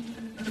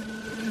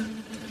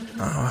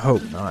 I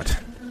hope not.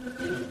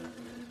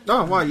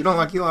 Oh, why? You don't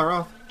like Eli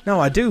Roth? No,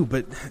 I do,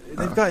 but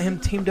they've got him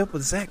teamed up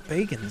with Zach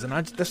Bagans, and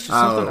that's just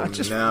something I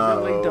just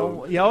really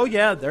don't... Oh,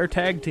 yeah, they're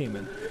tag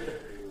teaming.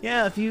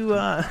 Yeah, if you...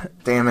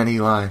 Damn it,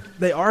 Eli.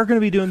 They are going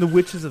to be doing The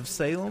Witches of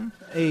Salem,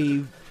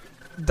 a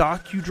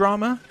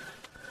docudrama.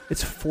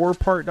 It's a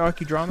 4-part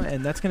docudrama,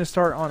 and that's going to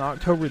start on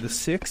October the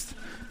 6th.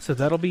 So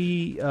that'll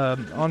be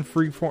on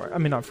Freeform. I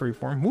mean, not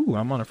Freeform. Ooh,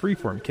 I'm on a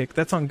Freeform kick.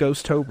 That's on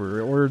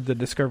Ghosttober or the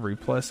Discovery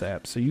Plus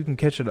app. So you can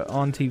catch it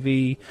on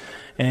TV,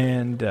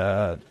 and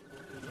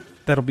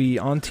that'll be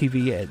on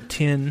TV at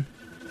 10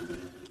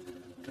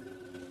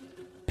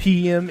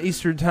 p.m.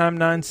 Eastern Time,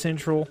 9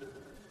 Central,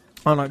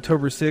 on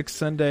October 6th,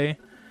 Sunday.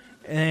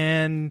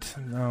 And,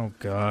 oh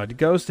God,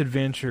 Ghost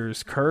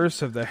Adventures,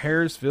 Curse of the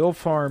Harrisville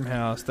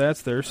Farmhouse.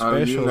 That's their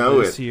special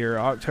this year.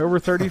 October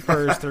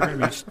 31st, they're going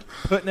to be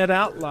putting it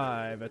out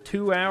live. A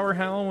 2-hour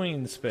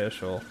Halloween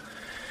special.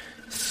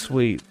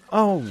 Sweet.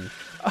 Oh,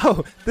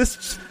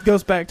 this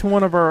goes back to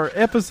one of our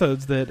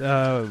episodes that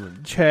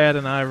Chad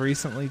and I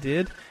recently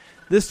did.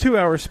 This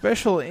 2-hour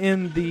special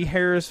in the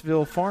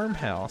Harrisville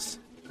Farmhouse.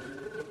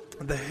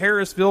 The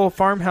Harrisville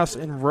Farmhouse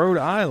in Rhode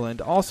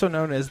Island, also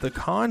known as the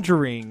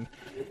Conjuring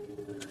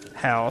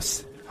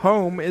House,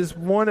 home is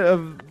one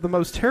of the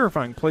most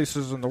terrifying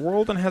places in the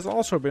world and has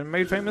also been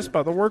made famous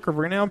by the work of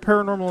renowned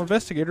paranormal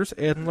investigators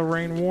Ed and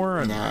Lorraine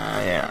Warren.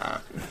 Yeah.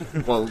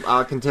 Well,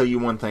 I can tell you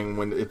one thing.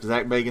 If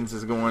Zach Bagans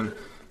is going,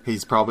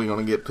 he's probably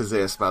going to get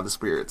possessed by the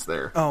spirits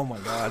there. Oh, my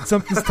God.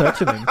 Something's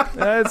touching him.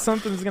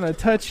 Something's going to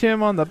touch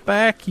him on the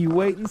back. You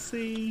wait and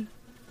see.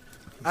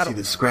 See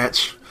the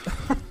scratch?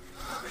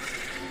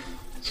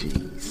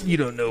 Jeez. You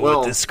don't know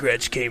what this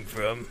scratch came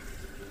from.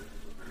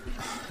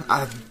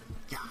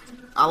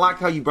 I like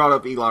how you brought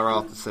up Eli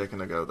Roth a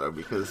second ago, though,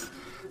 because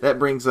that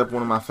brings up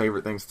one of my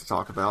favorite things to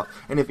talk about.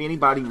 And if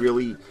anybody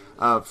really,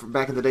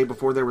 back in the day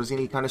before there was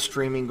any kind of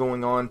streaming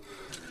going on,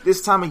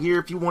 this time of year,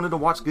 if you wanted to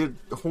watch good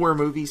horror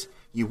movies,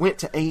 you went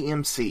to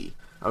AMC,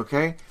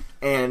 okay?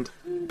 And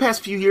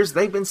past few years,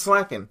 they've been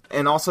slacking.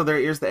 And also there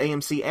is the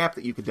AMC app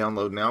that you can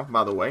download now,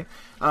 by the way.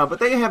 But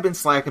they have been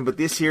slacking, but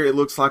this year it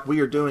looks like we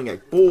are doing a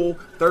full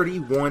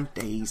 31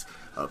 days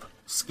of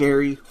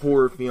scary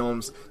horror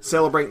films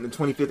celebrating the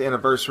 25th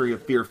anniversary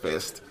of Fear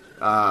Fest.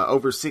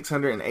 Over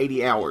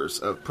 680 hours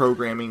of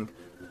programming,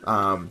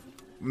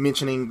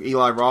 mentioning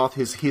Eli Roth,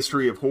 his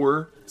History of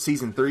Horror.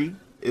 Season 3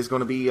 is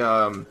going to be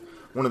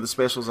one of the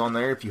specials on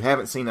there. If you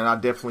haven't seen it, I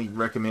definitely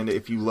recommend it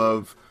if you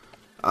love,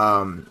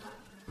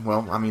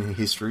 the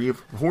history of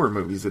horror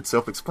movies. It's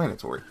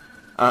self-explanatory.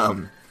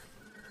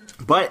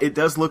 But it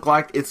does look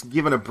like it's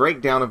given a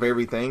breakdown of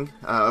everything.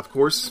 Of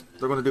course,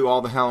 they're going to do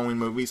all the Halloween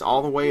movies,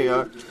 all the way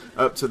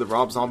up to the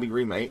Rob Zombie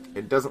remake.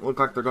 It doesn't look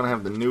like they're going to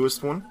have the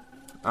newest one.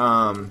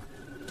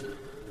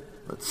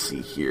 Let's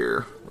see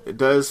here. It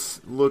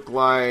does look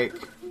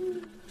like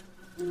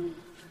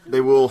they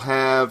will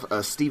have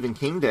a Stephen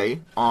King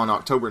Day on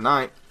October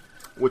 9th,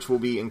 which will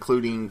be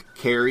including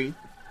Carrie,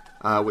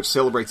 which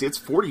celebrates its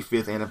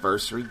 45th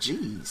anniversary.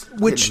 Jeez,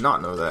 I did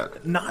not know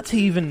that. Not to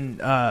even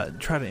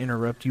try to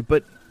interrupt you,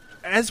 but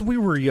as we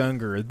were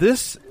younger,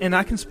 this, and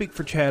I can speak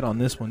for Chad on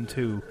this one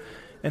too,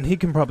 and he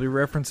can probably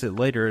reference it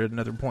later at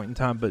another point in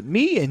time, but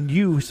me and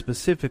you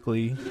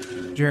specifically,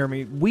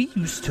 Jeremy, we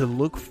used to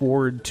look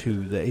forward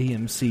to the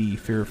AMC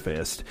Fear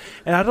Fest.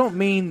 And I don't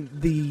mean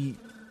the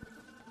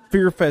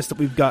Fear Fest that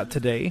we've got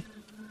today,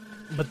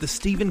 but the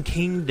Stephen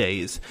King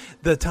days,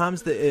 the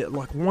times that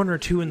like 1 or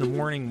 2 in the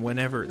morning,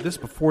 whenever, this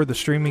before the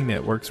streaming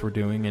networks were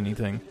doing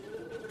anything,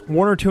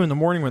 1 or 2 in the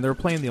morning when they were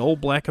playing the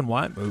old black and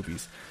white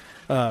movies.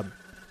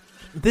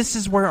 This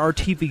is where our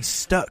TV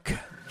stuck,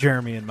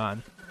 Jeremy and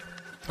mine.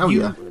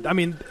 Yeah. I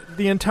mean,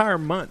 the entire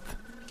month.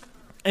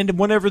 And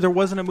whenever there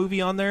wasn't a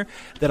movie on there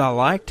that I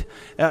liked,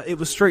 it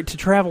was straight to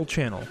Travel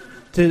Channel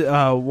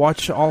to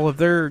watch all of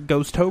their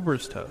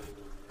Ghostober stuff.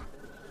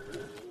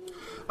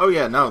 Oh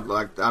yeah, no,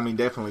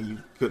 definitely you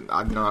couldn't.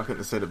 I couldn't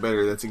have said it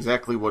better. That's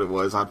exactly what it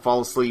was. I'd fall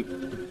asleep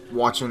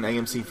watching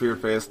AMC Fear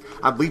Fest.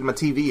 I'd leave my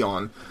TV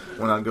on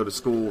when I'd go to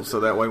school,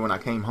 so that way when I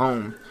came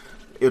home,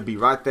 it'd be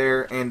right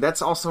there. And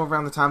that's also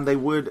around the time they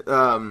would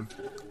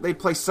they'd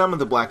play some of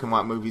the black and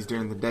white movies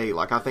during the day.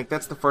 Like I think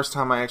that's the first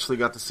time I actually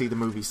got to see the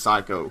movie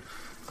Psycho.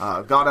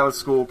 Got out of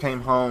school, came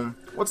home.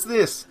 What's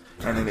this?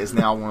 And it is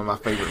now one of my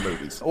favorite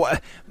movies. Well,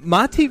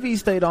 my TV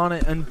stayed on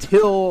it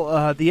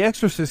until The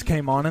Exorcist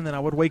came on, and then I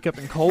would wake up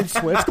in cold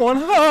sweats going,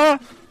 ah!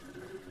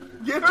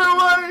 Get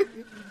her away!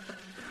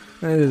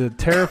 It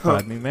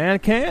terrified me, man. I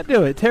can't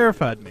do it.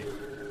 Terrified me.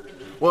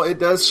 Well, it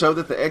does show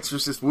that The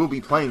Exorcist will be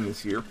playing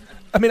this year.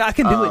 I mean, I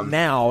can do it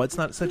now. It's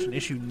not such an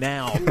issue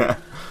now.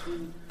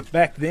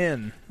 Back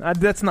then,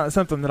 that's not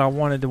something that I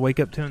wanted to wake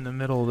up to in the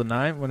middle of the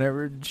night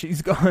whenever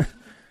she's gone.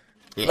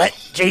 Let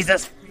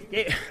Jesus...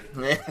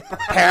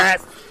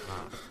 Paris.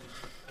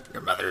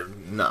 Your mother,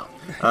 no.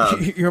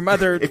 Your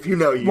mother if you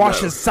know, you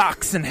washes know.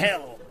 socks in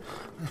hell.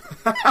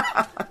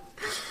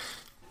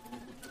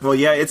 Well,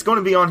 yeah, it's going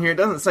to be on here. It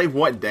doesn't say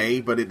what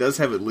day, but it does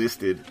have it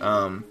listed.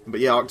 But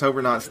yeah,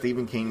 October 9th,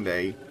 Stephen King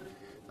Day.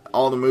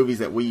 All the movies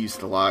that we used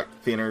to like.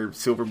 Thinner,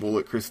 Silver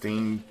Bullet,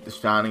 Christine, The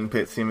Shining,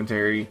 Pet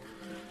Sematary.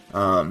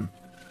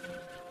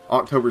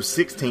 October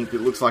 16th,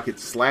 it looks like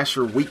it's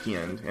Slasher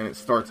Weekend, and it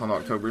starts on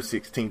October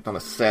 16th on a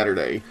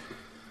Saturday.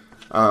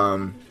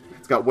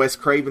 It's got Wes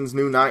Craven's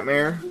New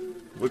Nightmare.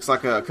 Looks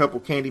like a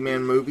couple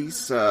Candyman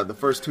movies. The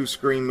first 2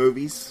 Scream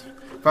movies.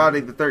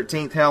 Friday the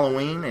 13th,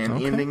 Halloween,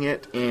 and ending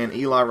it in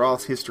Eli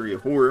Roth's History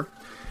of Horror.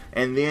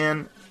 And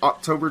then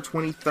October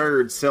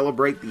 23rd,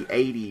 celebrate the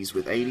 80s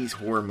with 80s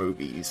horror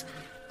movies.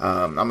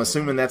 I'm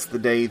assuming that's the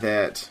day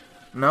that...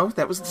 No,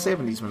 that was the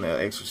 70s when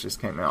The Exorcist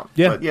came out.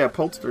 Yeah. But yeah,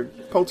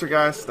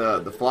 Poltergeist,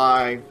 The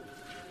Fly,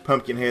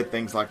 Pumpkinhead,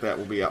 things like that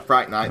will be out.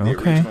 Fright Night, the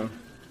original.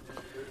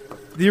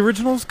 The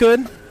original's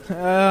good.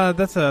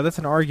 That's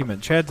an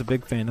argument. Chad's a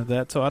big fan of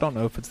that, so I don't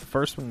know if it's the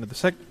first one or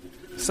the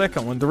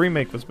second one. The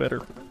remake was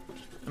better.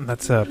 And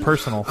that's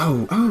personal.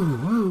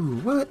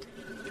 What?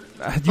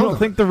 You don't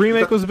think the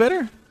remake was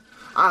better?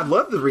 I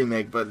love the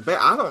remake, but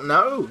I don't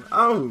know.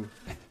 Oh.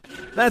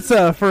 That's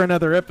for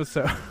another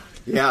episode.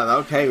 Yeah,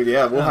 okay,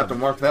 yeah, we'll have to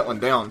mark that one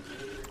down.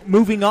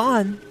 Moving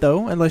on,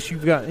 though, unless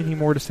you've got any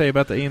more to say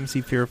about the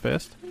AMC Fear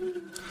Fest.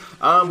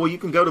 Well, you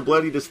can go to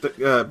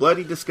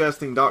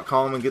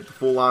bloodydisgusting.com and get the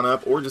full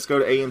lineup, or just go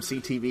to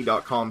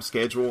amctv.com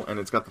schedule, and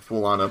it's got the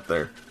full lineup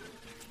there.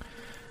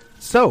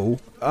 So,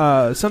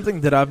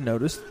 something that I've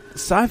noticed,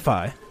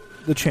 Sci-Fi,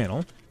 the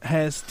channel,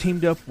 has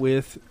teamed up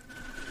with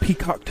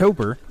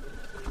Peacocktober.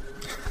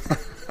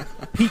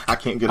 I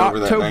can't get over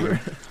that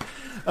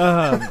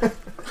name.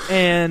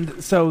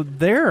 And so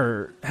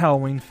their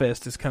Halloween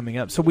Fest is coming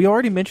up. So we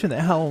already mentioned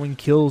that Halloween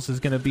Kills is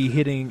going to be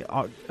hitting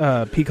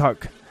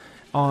Peacock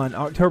on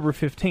October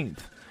 15th.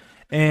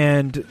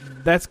 And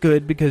that's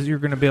good because you're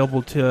going to be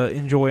able to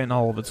enjoy it in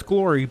all of its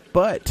glory.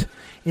 But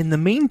in the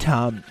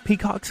meantime,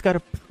 Peacock's got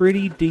a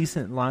pretty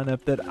decent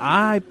lineup that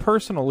I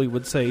personally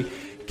would say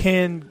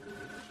can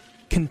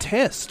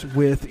contest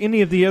with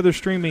any of the other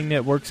streaming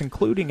networks,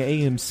 including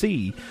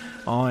AMC,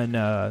 on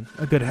a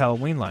good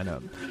Halloween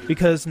lineup.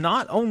 Because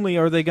not only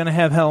are they going to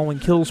have Halloween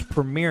Kills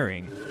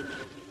premiering,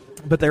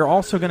 but they're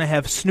also going to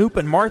have Snoop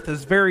and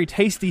Martha's Very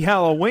Tasty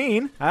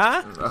Halloween.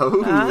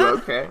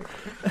 Okay.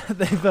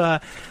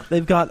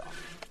 They've got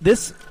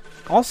this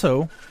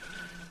also.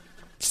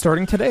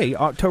 Starting today,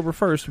 October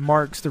 1st,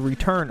 marks the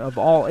return of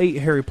all 8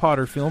 Harry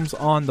Potter films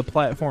on the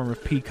platform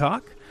of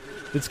Peacock.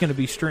 It's going to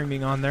be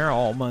streaming on there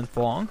all month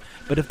long.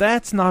 But if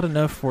that's not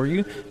enough for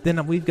you,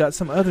 then we've got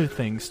some other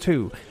things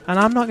too. And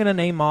I'm not going to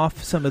name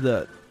off some of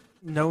the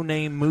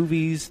no-name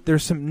movies.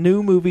 There's some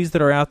new movies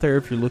that are out there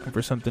if you're looking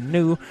for something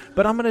new.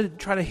 But I'm going to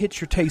try to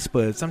hit your taste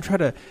buds. I'm trying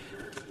to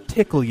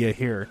tickle you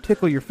here,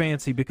 tickle your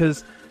fancy,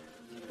 because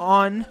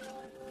on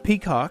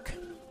Peacock,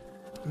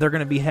 they're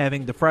going to be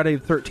having the Friday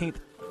the 13th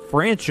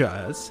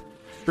franchise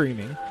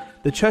streaming,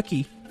 the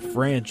Chucky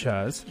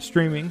franchise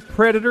streaming,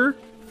 Predator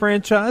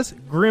franchise,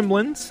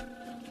 Gremlins,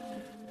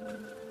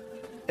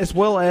 as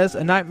well as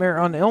A Nightmare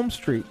on Elm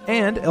Street,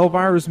 and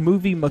Elvira's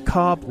movie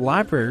Macabre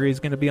Library is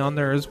going to be on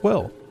there as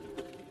well.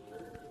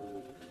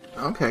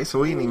 Okay, so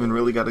we ain't even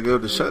really got to go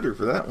to Shudder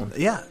for that one.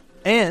 Yeah,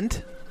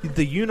 and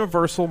the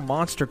Universal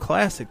Monster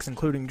Classics,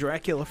 including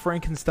Dracula,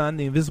 Frankenstein,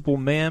 The Invisible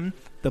Man,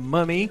 The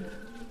Mummy,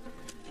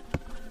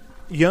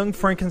 Young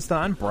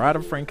Frankenstein, Bride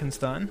of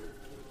Frankenstein,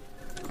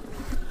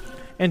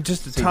 and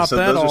just to top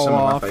that all off, those are some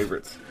of my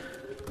favorites.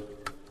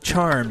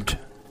 Charmed,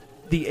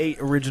 the 8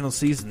 original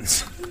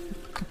seasons.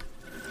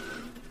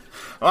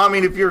 Well, I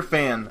mean, if you're a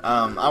fan,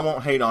 I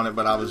won't hate on it,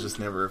 but I was just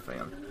never a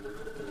fan.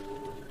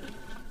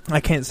 I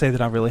can't say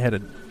that I really had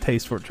a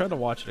taste for it. Tried to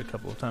watch it a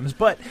couple of times,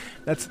 but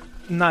that's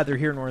neither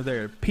here nor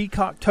there.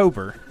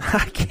 Peacocktober.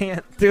 I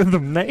can't do the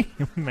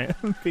name, man.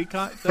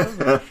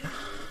 Peacocktober.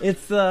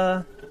 It's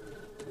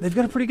they've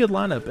got a pretty good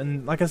lineup,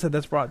 and like I said,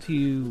 that's brought to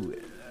you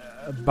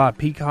by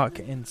Peacock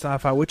and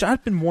Sci-Fi, which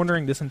I've been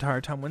wondering this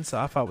entire time when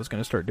Sci-Fi was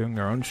going to start doing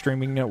their own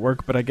streaming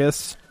network, but I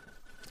guess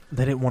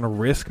they didn't want to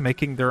risk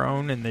making their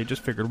own, and they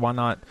just figured why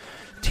not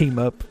team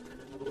up.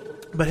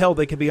 But hell,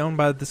 they could be owned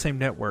by the same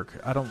network.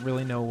 I don't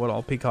really know what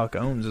all Peacock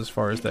owns as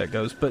far as that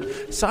goes, but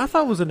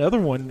Sci-Fi was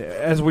another one,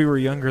 as we were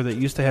younger, that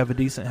used to have a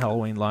decent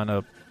Halloween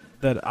lineup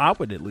that I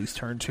would at least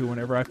turn to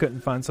whenever I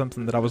couldn't find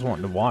something that I was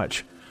wanting to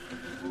watch.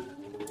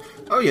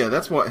 Oh yeah,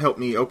 that's what helped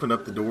me open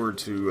up the door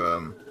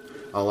to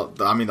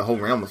the whole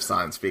realm of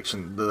science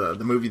fiction. The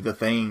movie The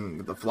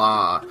Thing, The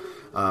Fly,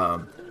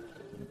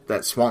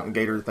 that Swamp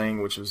Gator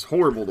thing, which was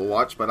horrible to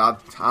watch, but I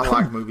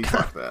like movies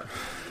like that.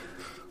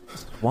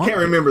 Can't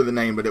remember the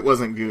name, but it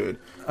wasn't good.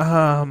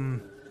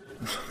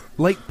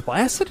 Lake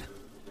Placid?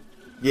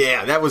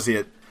 Yeah, that was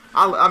it.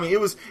 I mean, it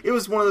was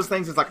one of those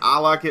things. It's like I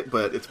like it,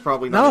 but it's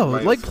probably not. No,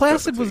 Lake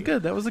Placid was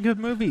good. That was a good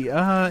movie.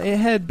 It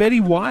had Betty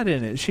White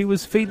in it. She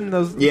was feeding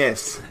those.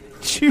 Yes.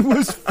 She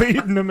was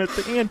feeding them at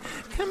the end.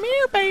 Come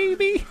here,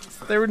 baby.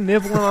 They were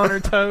nibbling on her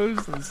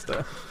toes and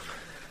stuff.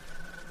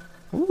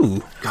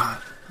 Ooh, God,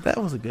 that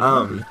was a good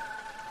movie.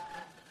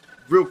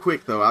 Real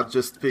quick though, I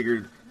just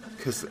figured,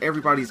 because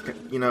everybody's,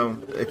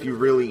 if you're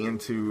really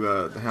into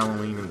the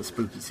Halloween and the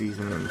spooky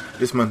season, and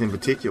this month in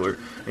particular,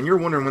 and you're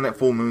wondering when that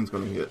full moon's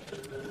going to hit,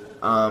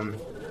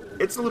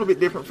 it's a little bit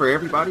different for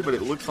everybody, but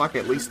it looks like,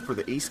 at least for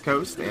the East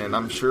Coast, and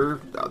I'm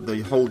sure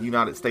the whole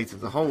United States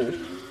as a whole,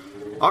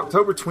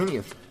 October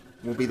 20th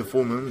will be the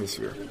full moon this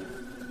year.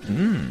 So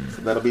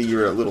that'll be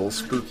your little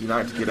spooky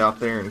night to get out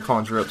there and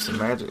conjure up some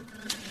magic.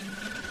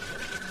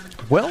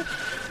 Well,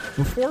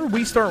 before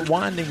we start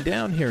winding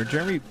down here,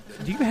 Jeremy,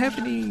 do you have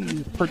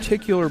any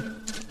particular,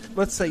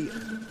 let's say,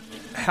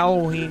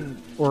 Halloween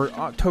or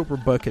October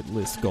bucket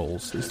list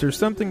goals? Is there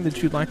something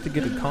that you'd like to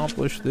get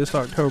accomplished this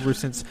October,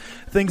 since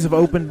things have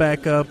opened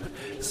back up,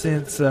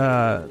 since,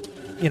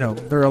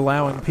 they're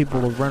allowing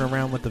people to run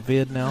around with the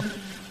vid now?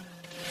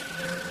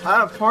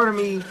 Part of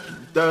me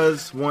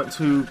does want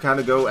to kind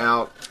of go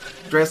out,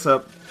 dress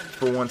up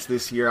for once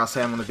this year. I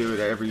say I'm going to do it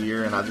every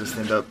year, and I just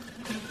end up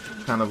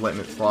kind of letting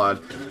it slide.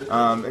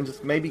 And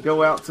just maybe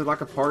go out to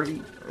like a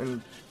party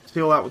and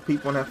chill out with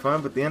people and have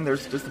fun. But then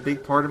there's just a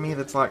big part of me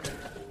that's like,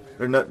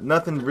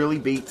 nothing really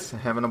beats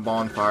having a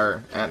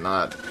bonfire at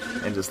night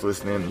and just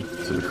listening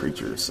to the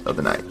creatures of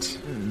the night.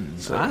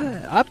 So,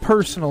 I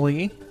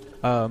personally,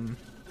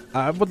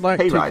 I would like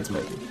hayrides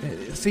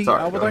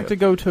maybe. to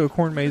go to a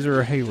corn maze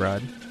or a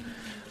hayride.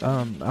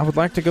 I would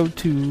like to go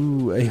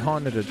to a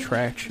haunted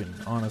attraction,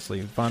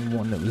 honestly. Find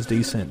one that was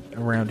decent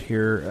around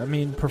here. I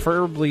mean,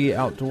 preferably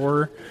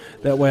outdoor.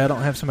 That way I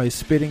don't have somebody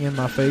spitting in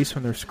my face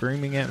when they're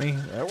screaming at me.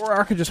 Or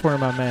I could just wear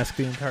my mask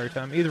the entire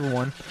time. Either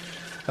one.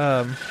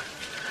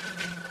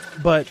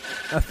 But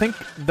I think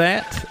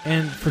that,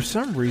 and for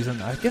some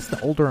reason, I guess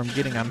the older I'm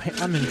getting, I'm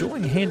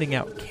enjoying handing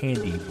out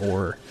candy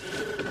more.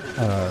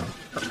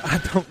 I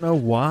don't know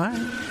why.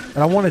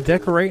 And I want to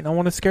decorate, and I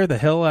want to scare the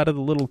hell out of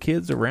the little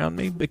kids around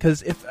me.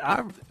 Because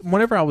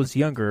whenever I was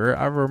younger,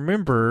 I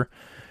remember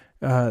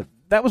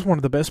that was one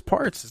of the best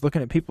parts, is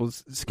looking at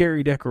people's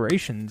scary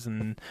decorations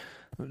and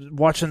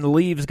watching the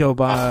leaves go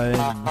by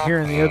and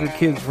hearing the other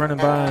kids running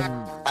by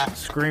and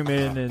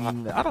screaming,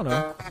 and I don't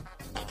know.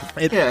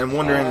 And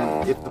wondering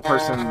if the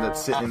person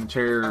that's sitting in the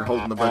chair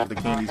holding the bucket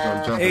of candy is going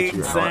to jump at you.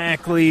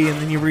 Exactly,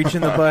 and then you reach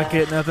in the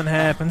bucket, nothing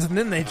happens, and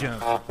then they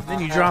jump. And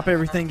then you drop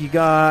everything you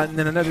got, and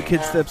then another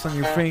kid steps on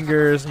your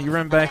fingers, and you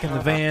run back in the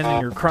van,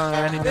 and you're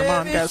crying, and your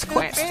mom goes,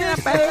 "Quit,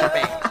 baby!"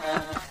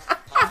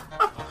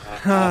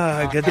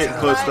 Good Getting times.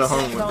 close to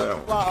home with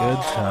that one.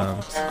 Good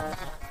times.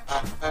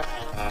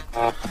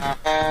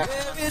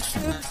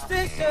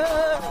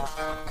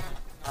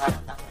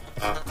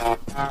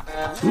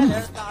 Ooh.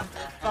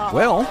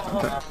 Well,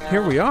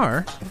 here we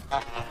are,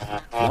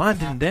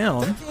 winding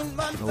down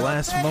the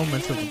last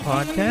moments of the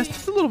podcast.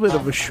 It's a little bit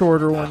of a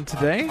shorter one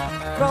today,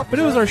 but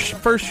it was our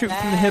first Shoot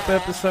from the Hip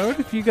episode.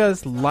 If you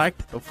guys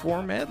liked the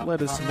format,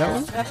 let us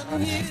know.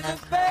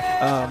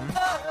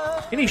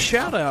 Any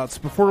shout-outs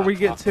before we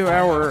get to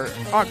our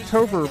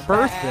October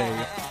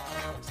birthday?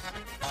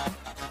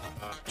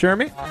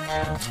 Jeremy?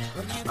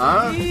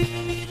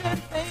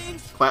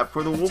 Clap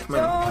for the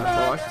Wolfman. That's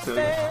all I can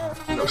say.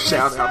 No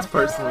shout-outs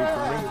personally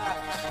from me.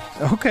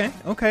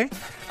 Okay.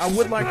 I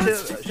would like to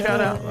shout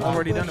out, I've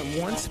already done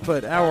it once,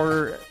 but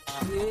our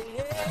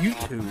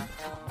YouTube,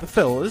 The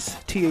Fellas,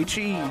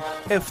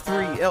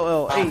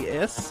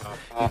 THEF3LLAS.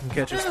 You can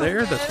catch us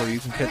there. That's where you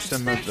can catch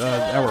some of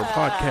our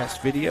podcast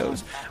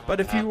videos. But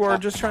if you are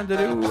just trying to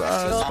do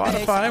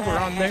Spotify, we're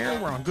on there.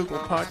 We're on Google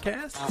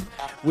Podcasts.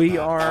 We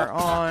are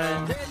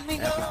on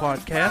Apple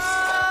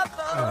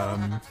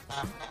Podcasts.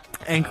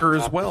 Anchor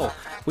as well.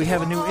 We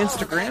have a new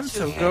Instagram,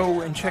 so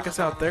go and check us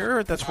out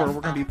there. That's where we're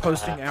going to be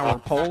posting our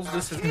polls.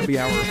 This is going to be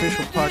our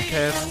official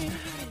podcast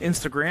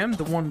Instagram.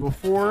 The one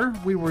before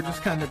we were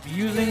just kind of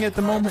using at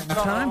the moment in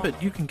time,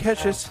 but you can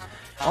catch us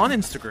on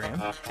Instagram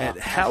at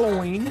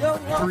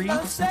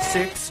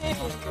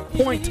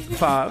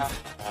Halloween36.5.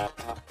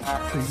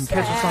 So you can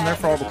catch us on there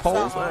for all the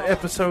polls,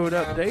 episode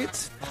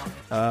updates,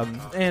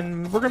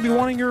 and we're going to be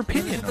wanting your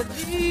opinion on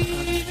this.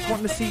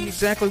 Wanting to see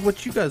exactly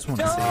what you guys want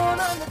to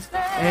see.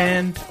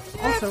 And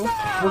also,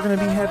 we're going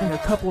to be having a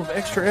couple of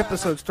extra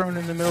episodes thrown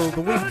in the middle of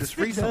the week. Just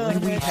recently,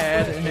 we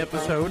had an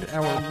episode,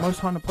 our Most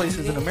Haunted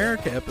Places in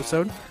America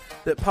episode,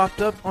 that popped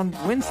up on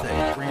Wednesday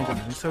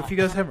randomly. So if you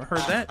guys haven't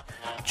heard that,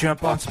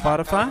 jump on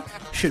Spotify.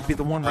 Should be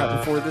the one right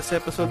before this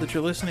episode that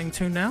you're listening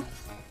to now.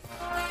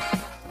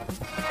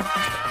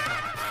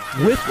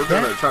 We're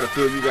going to try to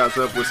fill you guys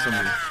up with some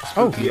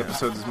spooky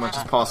episodes as much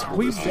as possible.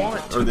 We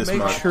want to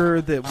make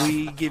sure that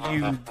we give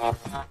you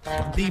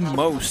the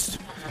most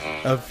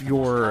of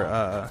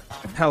your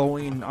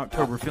Halloween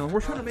October feeling. We're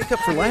trying to make up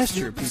for last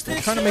year, people.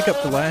 We're trying to make up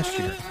for last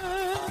year.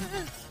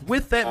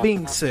 With that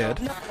being said,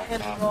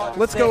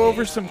 let's go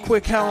over some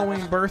quick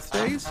Halloween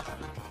birthdays.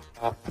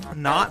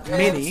 Not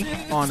many,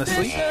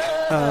 honestly.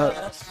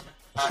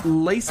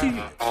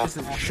 Lacey, is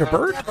it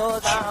Sherbert?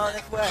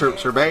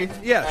 Sherbet?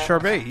 Yeah,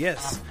 Sherbet,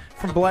 yes.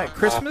 From Black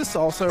Christmas,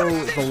 also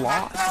The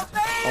Lost,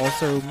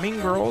 also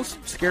Mean Girls,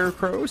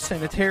 Scarecrow,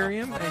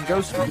 Sanitarium, and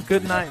Ghost of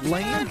Goodnight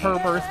Lane. Her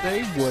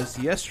birthday was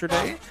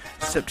yesterday,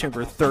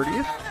 September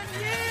 30th.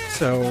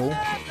 So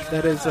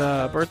that is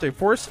a birthday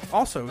for us.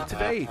 Also,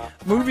 today,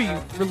 movie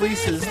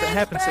releases that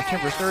happened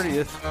September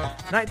 30th.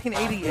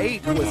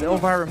 1988 was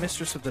Elvira,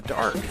 Mistress of the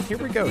Dark. Here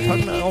we go,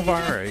 talking about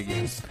Elvira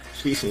again.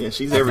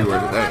 She's everywhere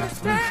today.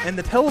 And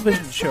the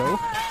television show,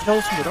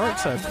 Tales from the Dark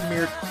Side,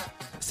 premiered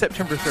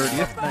September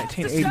 30th,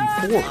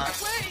 1984.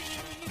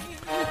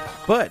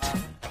 But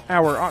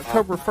our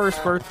October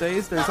 1st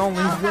birthdays, there's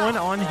only one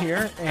on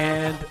here,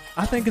 and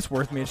I think it's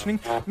worth mentioning.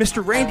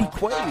 Mr. Randy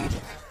Quaid.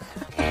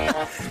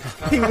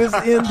 He was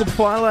in The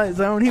Twilight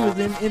Zone. He was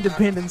in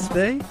Independence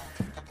Day,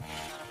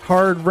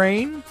 Hard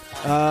Rain,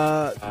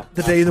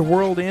 The Day the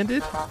World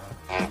Ended,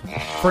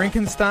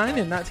 Frankenstein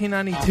in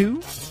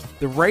 1992,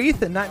 The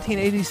Wraith in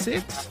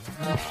 1986.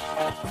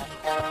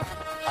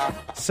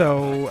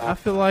 So I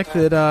feel like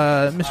that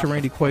Mr.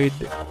 Randy Quaid,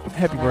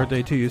 happy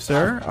birthday to you,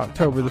 sir.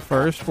 October the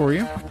 1st for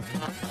you.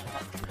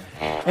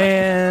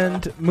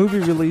 And movie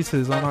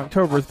releases on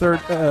October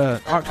 1st,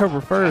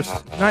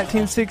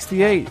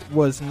 1968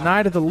 was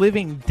Night of the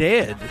Living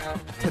Dead.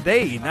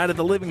 Today, Night of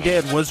the Living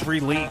Dead was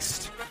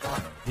released.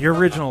 The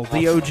original,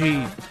 the OG.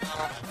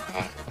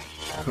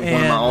 One of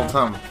my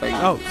all-time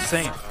favorites. Oh,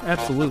 same.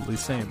 Absolutely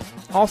same.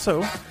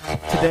 Also,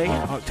 today,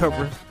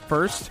 October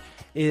 1st,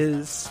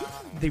 is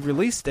the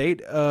release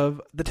date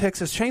of the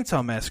Texas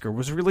Chainsaw Massacre.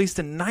 Was released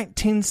in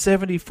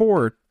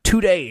 1974.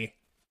 Today.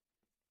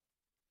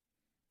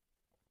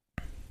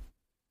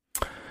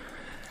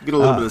 Get a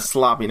little bit of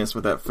sloppiness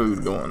with that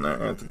food going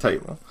there at the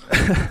table.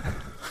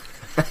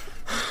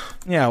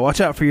 Yeah, watch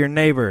out for your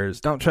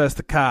neighbors. Don't trust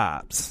the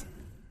cops.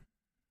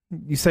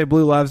 You say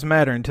Blue Lives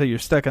Matter until you're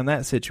stuck in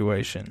that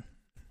situation.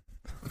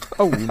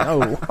 Oh,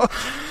 no.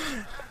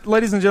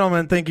 Ladies and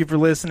gentlemen, thank you for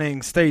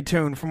listening. Stay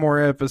tuned for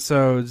more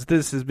episodes.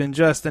 This has been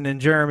Justin and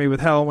Jeremy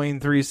with Halloween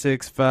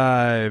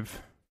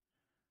 365.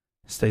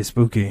 Stay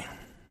spooky.